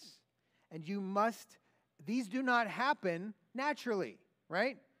remedies, and these do not happen naturally,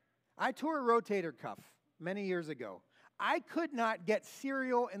 right? I tore a rotator cuff many years ago. I could not get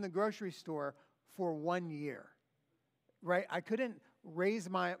cereal in the grocery store for 1 year, right? I couldn't raise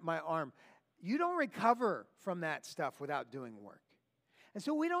my arm. You don't recover from that stuff without doing work. And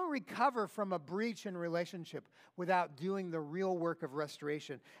so we don't recover from a breach in relationship without doing the real work of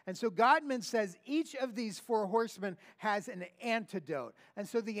restoration. And so Gottman says each of these four horsemen has an antidote. And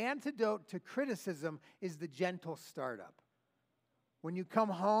so the antidote to criticism is the gentle startup. When you come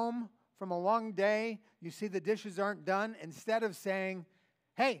home from a long day, you see the dishes aren't done, instead of saying,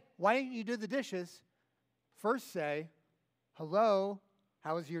 hey, why didn't you do the dishes? First say, hello,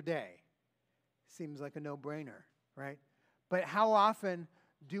 how was your day? Seems like a no-brainer, right? But how often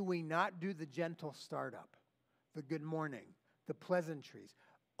do we not do the gentle startup, the good morning, the pleasantries?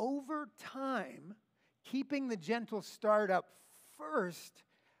 Over time, keeping the gentle startup first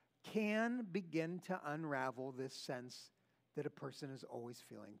can begin to unravel this sense that a person is always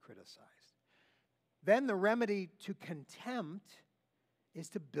feeling criticized. Then the remedy to contempt is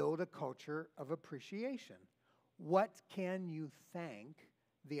to build a culture of appreciation. What can you thank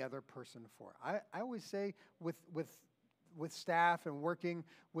the other person for? I always say with staff and working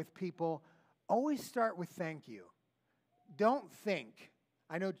with people, always start with thank you. Don't think,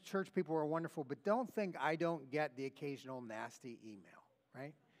 I know church people are wonderful, but don't think I don't get the occasional nasty email,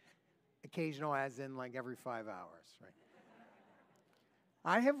 right? Occasional as in like every 5 hours, right?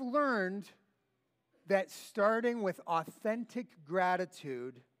 I have learned that starting with authentic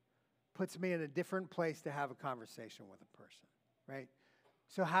gratitude puts me in a different place to have a conversation with a person, right?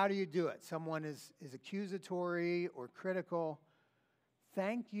 So how do you do it? Someone is accusatory or critical.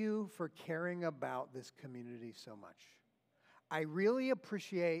 Thank you for caring about this community so much. I really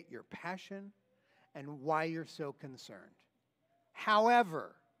appreciate your passion and why you're so concerned.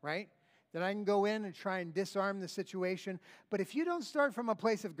 However, right, then I can go in and try and disarm the situation. But if you don't start from a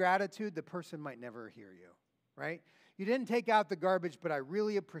place of gratitude, the person might never hear you, right? You didn't take out the garbage, but I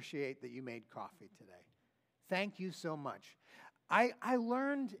really appreciate that you made coffee today. Thank you so much. I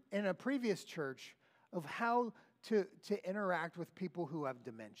learned in a previous church of how to interact with people who have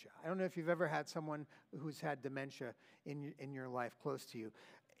dementia. I don't know if you've ever had someone who's had dementia in your life close to you.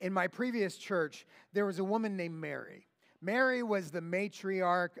 In my previous church, there was a woman named Mary. Mary was the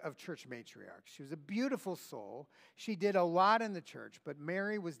matriarch of church matriarchs. She was a beautiful soul. She did a lot in the church, but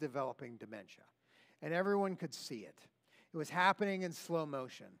Mary was developing dementia, and everyone could see it. It was happening in slow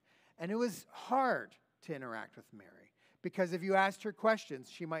motion. And it was hard to interact with Mary because if you asked her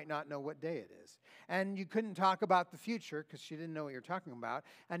questions, she might not know what day it is. And you couldn't talk about the future because she didn't know what you're talking about.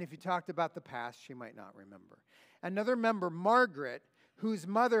 And if you talked about the past, she might not remember. Another member, Margaret, whose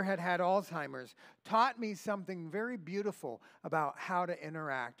mother had had Alzheimer's, taught me something very beautiful about how to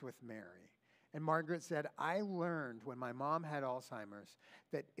interact with Mary. And Margaret said, I learned when my mom had Alzheimer's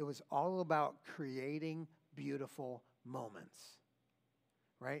that it was all about creating beautiful moments,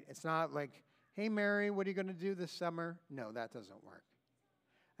 right? It's not like, hey, Mary, what are you going to do this summer? No, that doesn't work.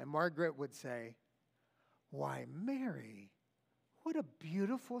 And Margaret would say, why, Mary, what a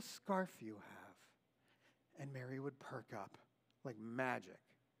beautiful scarf you have. And Mary would perk up like magic.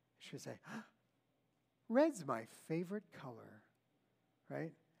 She would say, red's my favorite color,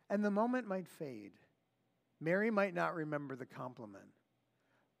 right? And the moment might fade. Mary might not remember the compliment.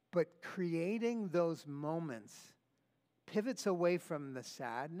 But creating those moments pivots away from the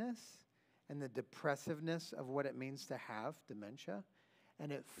sadness and the depressiveness of what it means to have dementia,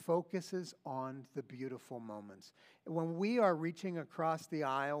 and it focuses on the beautiful moments. When we are reaching across the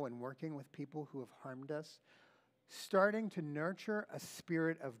aisle and working with people who have harmed us, starting to nurture a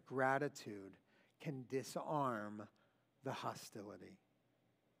spirit of gratitude can disarm the hostility.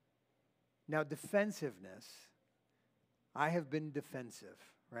 Now, defensiveness, I have been defensive,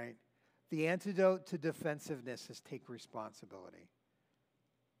 right? The antidote to defensiveness is take responsibility.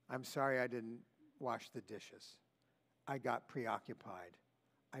 I'm sorry I didn't wash the dishes. I got preoccupied.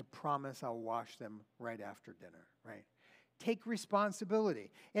 I promise I'll wash them right after dinner, right? Take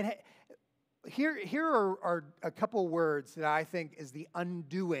responsibility. Here are a couple words that I think is the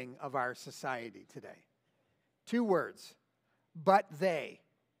undoing of our society today. 2 words, but they.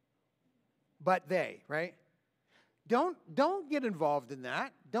 But they, right? Don't get involved in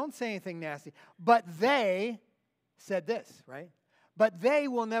that. Don't say anything nasty. But they said this, right? But they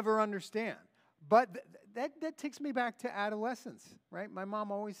will never understand. But that takes me back to adolescence, right? My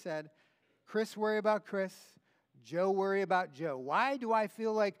mom always said, Chris, worry about Chris. Joe, worry about Joe. Why do I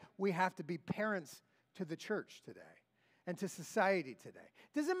feel like we have to be parents to the church today and to society today?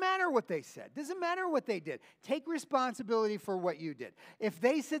 Doesn't matter what they said. Doesn't matter what they did. Take responsibility for what you did. If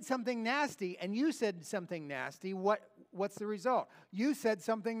they said something nasty and you said something nasty, what's the result? You said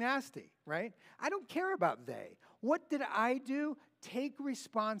something nasty, right? I don't care about they. What did I do? Take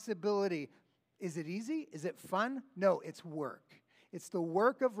responsibility. Is it easy? Is it fun? No, it's work. It's the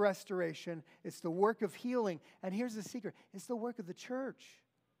work of restoration. It's the work of healing. And here's the secret. It's the work of the church.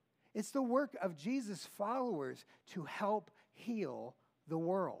 It's the work of Jesus' followers to help heal the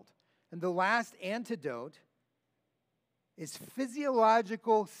world. And the last antidote is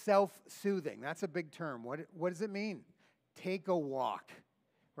physiological self-soothing. That's a big term. What does it mean? Take a walk,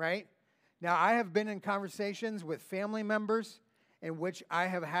 right? Now, I have been in conversations with family members in which I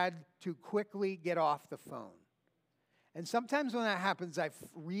have had to quickly get off the phone. And sometimes when that happens, I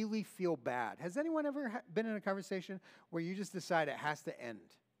really feel bad. Has anyone ever been in a conversation where you just decide it has to end,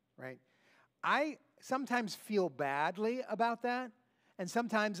 right? I sometimes feel badly about that. And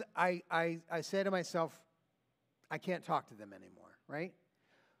sometimes I say to myself, I can't talk to them anymore, right?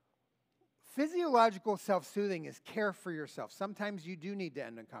 Physiological self-soothing is care for yourself. Sometimes you do need to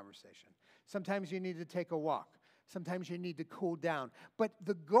end a conversation. Sometimes you need to take a walk. Sometimes you need to cool down. But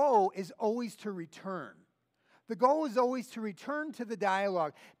the goal is always to return. The goal is always to return to the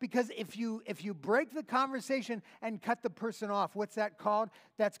dialogue. Because if you break the conversation and cut the person off, what's that called?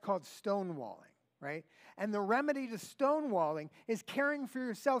 That's called stonewalling, right? And the remedy to stonewalling is caring for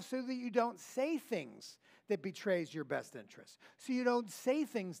yourself so that you don't say things that betrays your best interest. So you don't say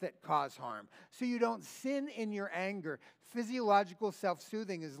things that cause harm. So you don't sin in your anger. Physiological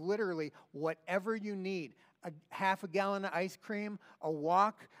self-soothing is literally whatever you need. Half a gallon of ice cream, a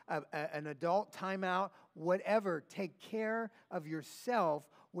walk, an adult timeout, whatever. Take care of yourself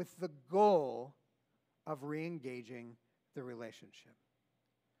with the goal of re-engaging the relationship.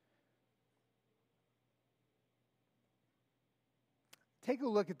 Take a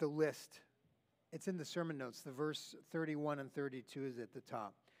look at the list. It's in the sermon notes. The verse 31 and 32 is at the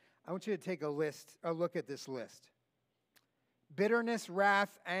top. I want you to take a look at this list. Bitterness,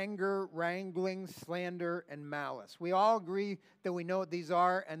 wrath, anger, wrangling, slander, and malice. We all agree that we know what these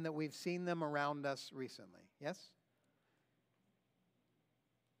are and that we've seen them around us recently. Yes?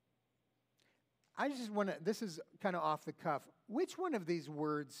 I just want to, this is kind of off the cuff. Which one of these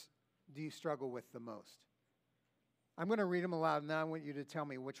words do you struggle with the most? I'm going to read them aloud, and now I want you to tell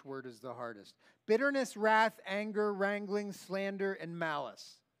me which word is the hardest. Bitterness, wrath, anger, wrangling, slander, and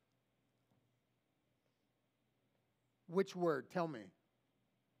malice. Which word? Tell me.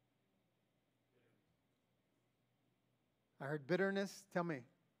 I heard bitterness. Tell me.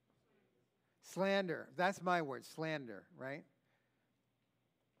 Slander. That's my word, slander, right?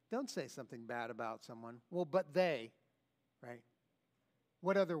 Don't say something bad about someone. Well, but they, right?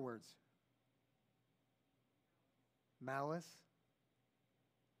 What other words? Malice.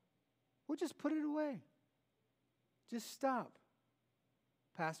 Well, just put it away. Just stop.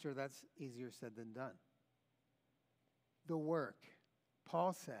 Pastor, that's easier said than done. The work.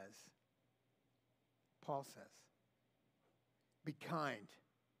 Paul says, be kind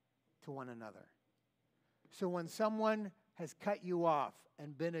to one another. So when someone has cut you off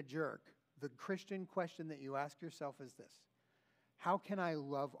and been a jerk, the Christian question that you ask yourself is this: how can I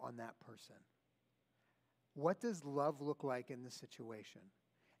love on that person? What does love look like in this situation?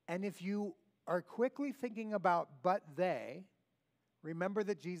 And if you are quickly thinking about but they, remember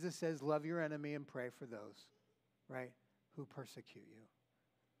that Jesus says, love your enemy and pray for those, right, who persecute you.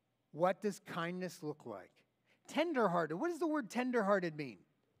 What does kindness look like? Tenderhearted. What does the word tenderhearted mean?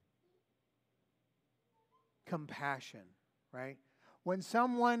 Compassion, right? When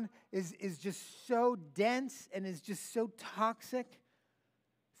someone is just so dense and is just so toxic,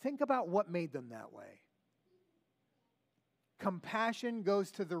 think about what made them that way. Compassion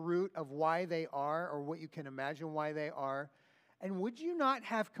goes to the root of why they are, or what you can imagine why they are. And would you not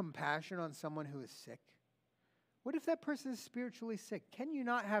have compassion on someone who is sick? What if that person is spiritually sick? Can you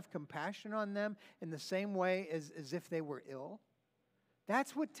not have compassion on them in the same way as if they were ill?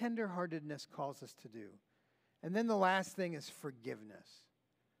 That's what tenderheartedness calls us to do. And then the last thing is forgiveness.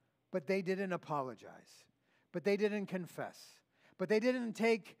 But they didn't apologize. But they didn't confess. But they didn't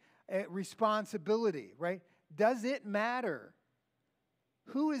take responsibility, right? Does it matter?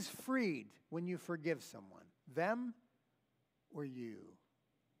 Who is freed when you forgive someone? Them or you?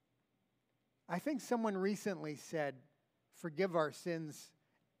 I think someone recently said, forgive our sins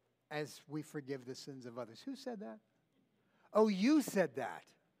as we forgive the sins of others. Who said that? Oh, you said that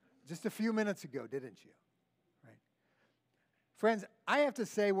just a few minutes ago, didn't you? Right. Friends, I have to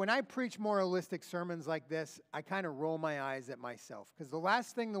say, when I preach moralistic sermons like this, I kind of roll my eyes at myself, because the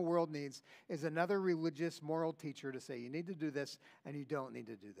last thing the world needs is another religious moral teacher to say, you need to do this and you don't need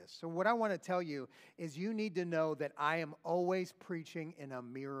to do this. So what I want to tell you is you need to know that I am always preaching in a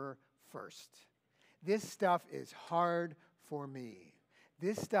mirror first. This stuff is hard for me.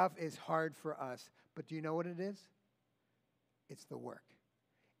 This stuff is hard for us. But do you know what it is? It's the work.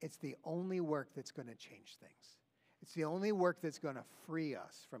 It's the only work that's going to change things. It's the only work that's going to free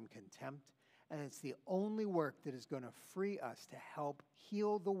us from contempt. And it's the only work that is going to free us to help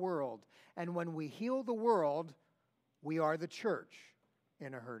heal the world. And when we heal the world, we are the church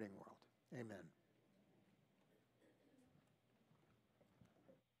in a hurting world. Amen.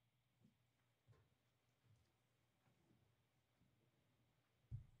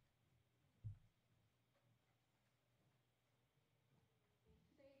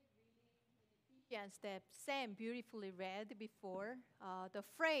 Ephesians that Sam beautifully read before, the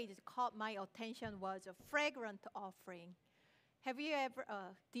phrase that caught my attention was a fragrant offering. Have you ever,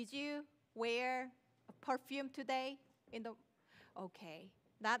 did you wear a perfume today? Okay,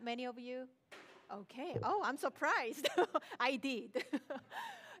 not many of you? Okay, oh, I'm surprised. I did.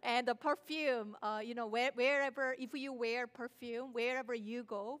 And the perfume, wherever, if you wear perfume, wherever you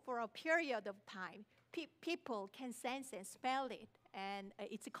go for a period of time, people can sense and smell it, and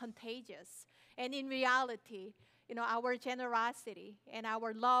it's contagious. And in reality, our generosity and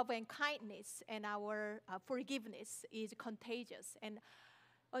our love and kindness and our forgiveness is contagious. And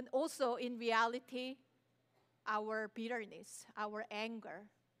also in reality, our bitterness, our anger,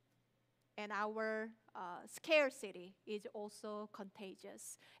 and our scarcity is also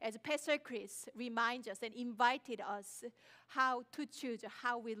contagious. As Pastor Chris reminds us and invited us how to choose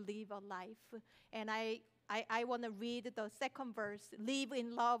how we live a life. And I want to read the second verse. Live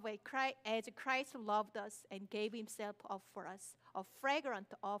in love as Christ loved us and gave himself up for us, a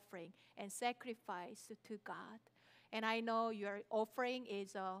fragrant offering and sacrifice to God. And I know your offering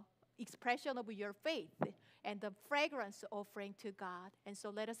is an expression of your faith and the fragrance offering to God. And so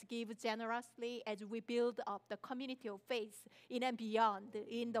let us give generously as we build up the community of faith in and beyond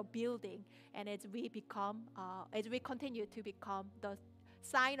in the building, and as we continue to become the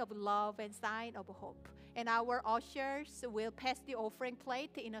sign of love and sign of hope. And our ushers will pass the offering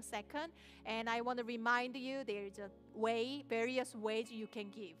plate in a second. And I want to remind you there's various ways you can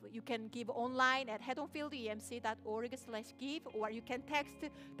give. You can give online at haddonfieldemc.org/give, or you can text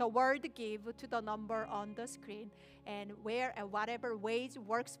the word give to the number on the screen. And whatever ways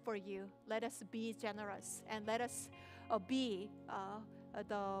works for you, let us be generous and let us be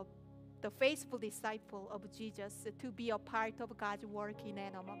the the faithful disciple of Jesus, to be a part of God's work in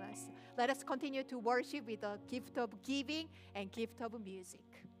and among us. Let us continue to worship with the gift of giving and gift of music.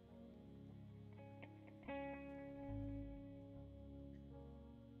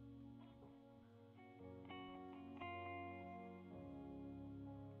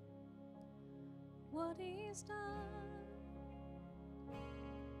 What He's done,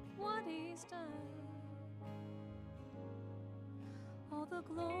 what He's done, all the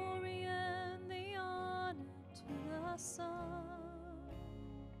glory and the honor to the Son.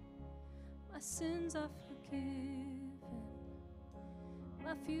 My sins are forgiven,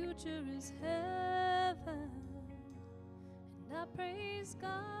 my future is heaven, and I praise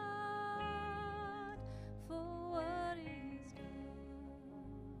God for what He's done.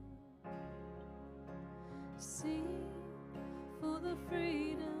 Sing for the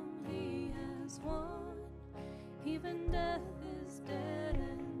freedom He has won, even death is dead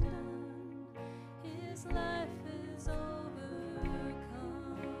and done, His life is overcome.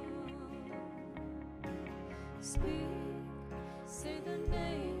 Speak, say the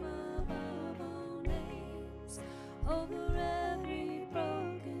name above all names, over every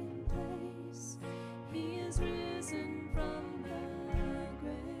broken place. He is risen from the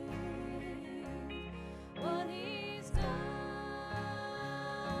grave. What He's done,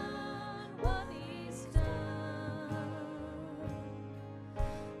 what He's done,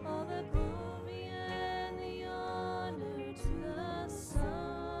 all the glory and the honor to the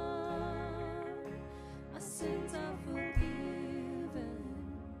Son. My sins are forgiven,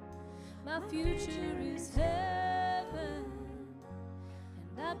 my future is heaven,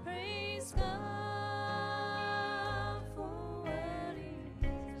 and I praise God for what He's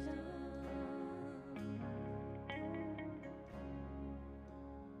done. Amen.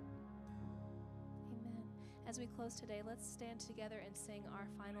 As we close today, let's stand together and sing our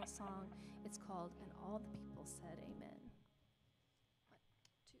final song. It's called "And All the People Said Amen." 1,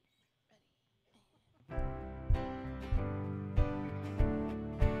 2, ready.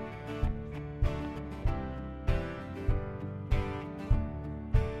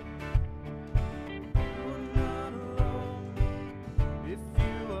 You're not alone. If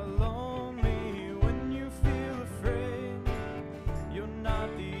you are lonely when you feel afraid, you're not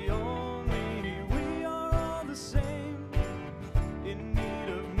the only. We are all the same, in need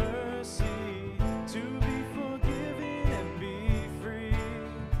of mercy, to be forgiven and be free.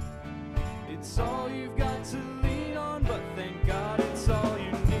 It's all you've got to lean on, but thank God it's all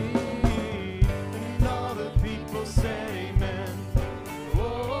you need. And all the people said amen.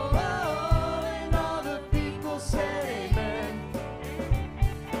 Whoa, and all the people said amen.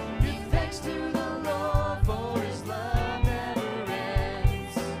 Give thanks to the Lord, for His love never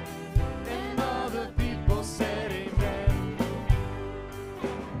ends. And all the people said amen.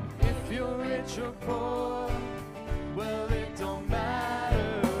 If you're rich or poor, well, it don't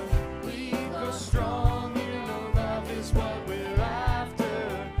matter. Weak or strong, you know love is what we're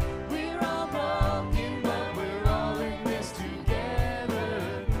after. We're all broken, but we're all in this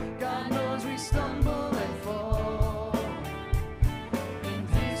together. God knows we stumble and fall. And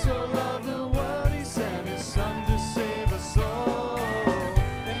He so loved the world, He sent His Son to save us all.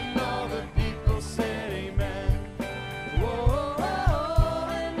 And all the people said amen. Whoa,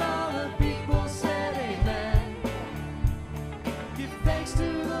 and all the people said amen. Give thanks to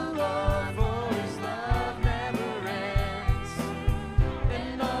the Lord, for His love never ends.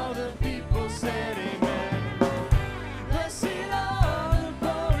 And all the people said amen. Blessed are the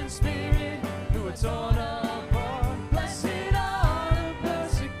poor in spirit, who are torn apart. Blessed are the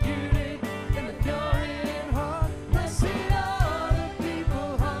persecuted and the pure in heart. Blessed are the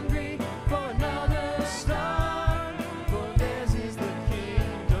people hungry for another star. For theirs is the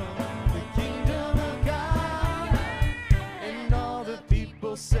kingdom of God. And all the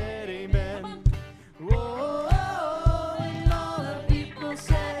people said amen. Whoa, and all the people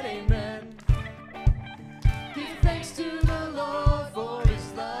said amen. Give thanks to the Lord, for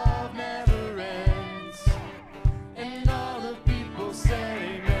His love never ends. And all the people said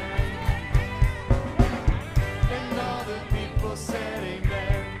amen. And all the people said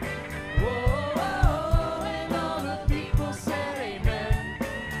amen. Whoa, and all the people said amen.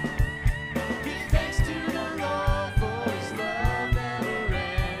 Give thanks to the Lord, for His love never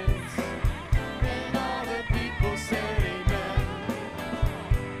ends. And all the people said amen.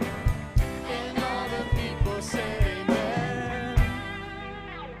 And all the people said amen.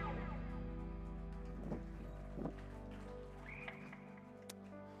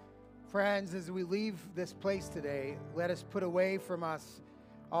 Friends, as we leave this place today, let us put away from us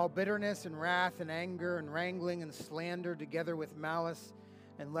all bitterness and wrath and anger and wrangling and slander, together with malice,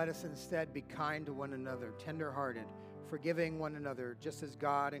 and let us instead be kind to one another, tender-hearted, forgiving one another, just as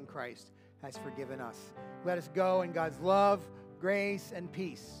God in Christ has forgiven us. Let us go in God's love, grace, and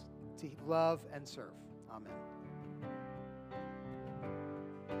peace to love and serve. Amen.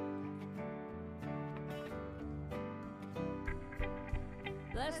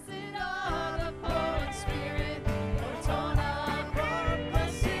 Blessed are the poor in spirit.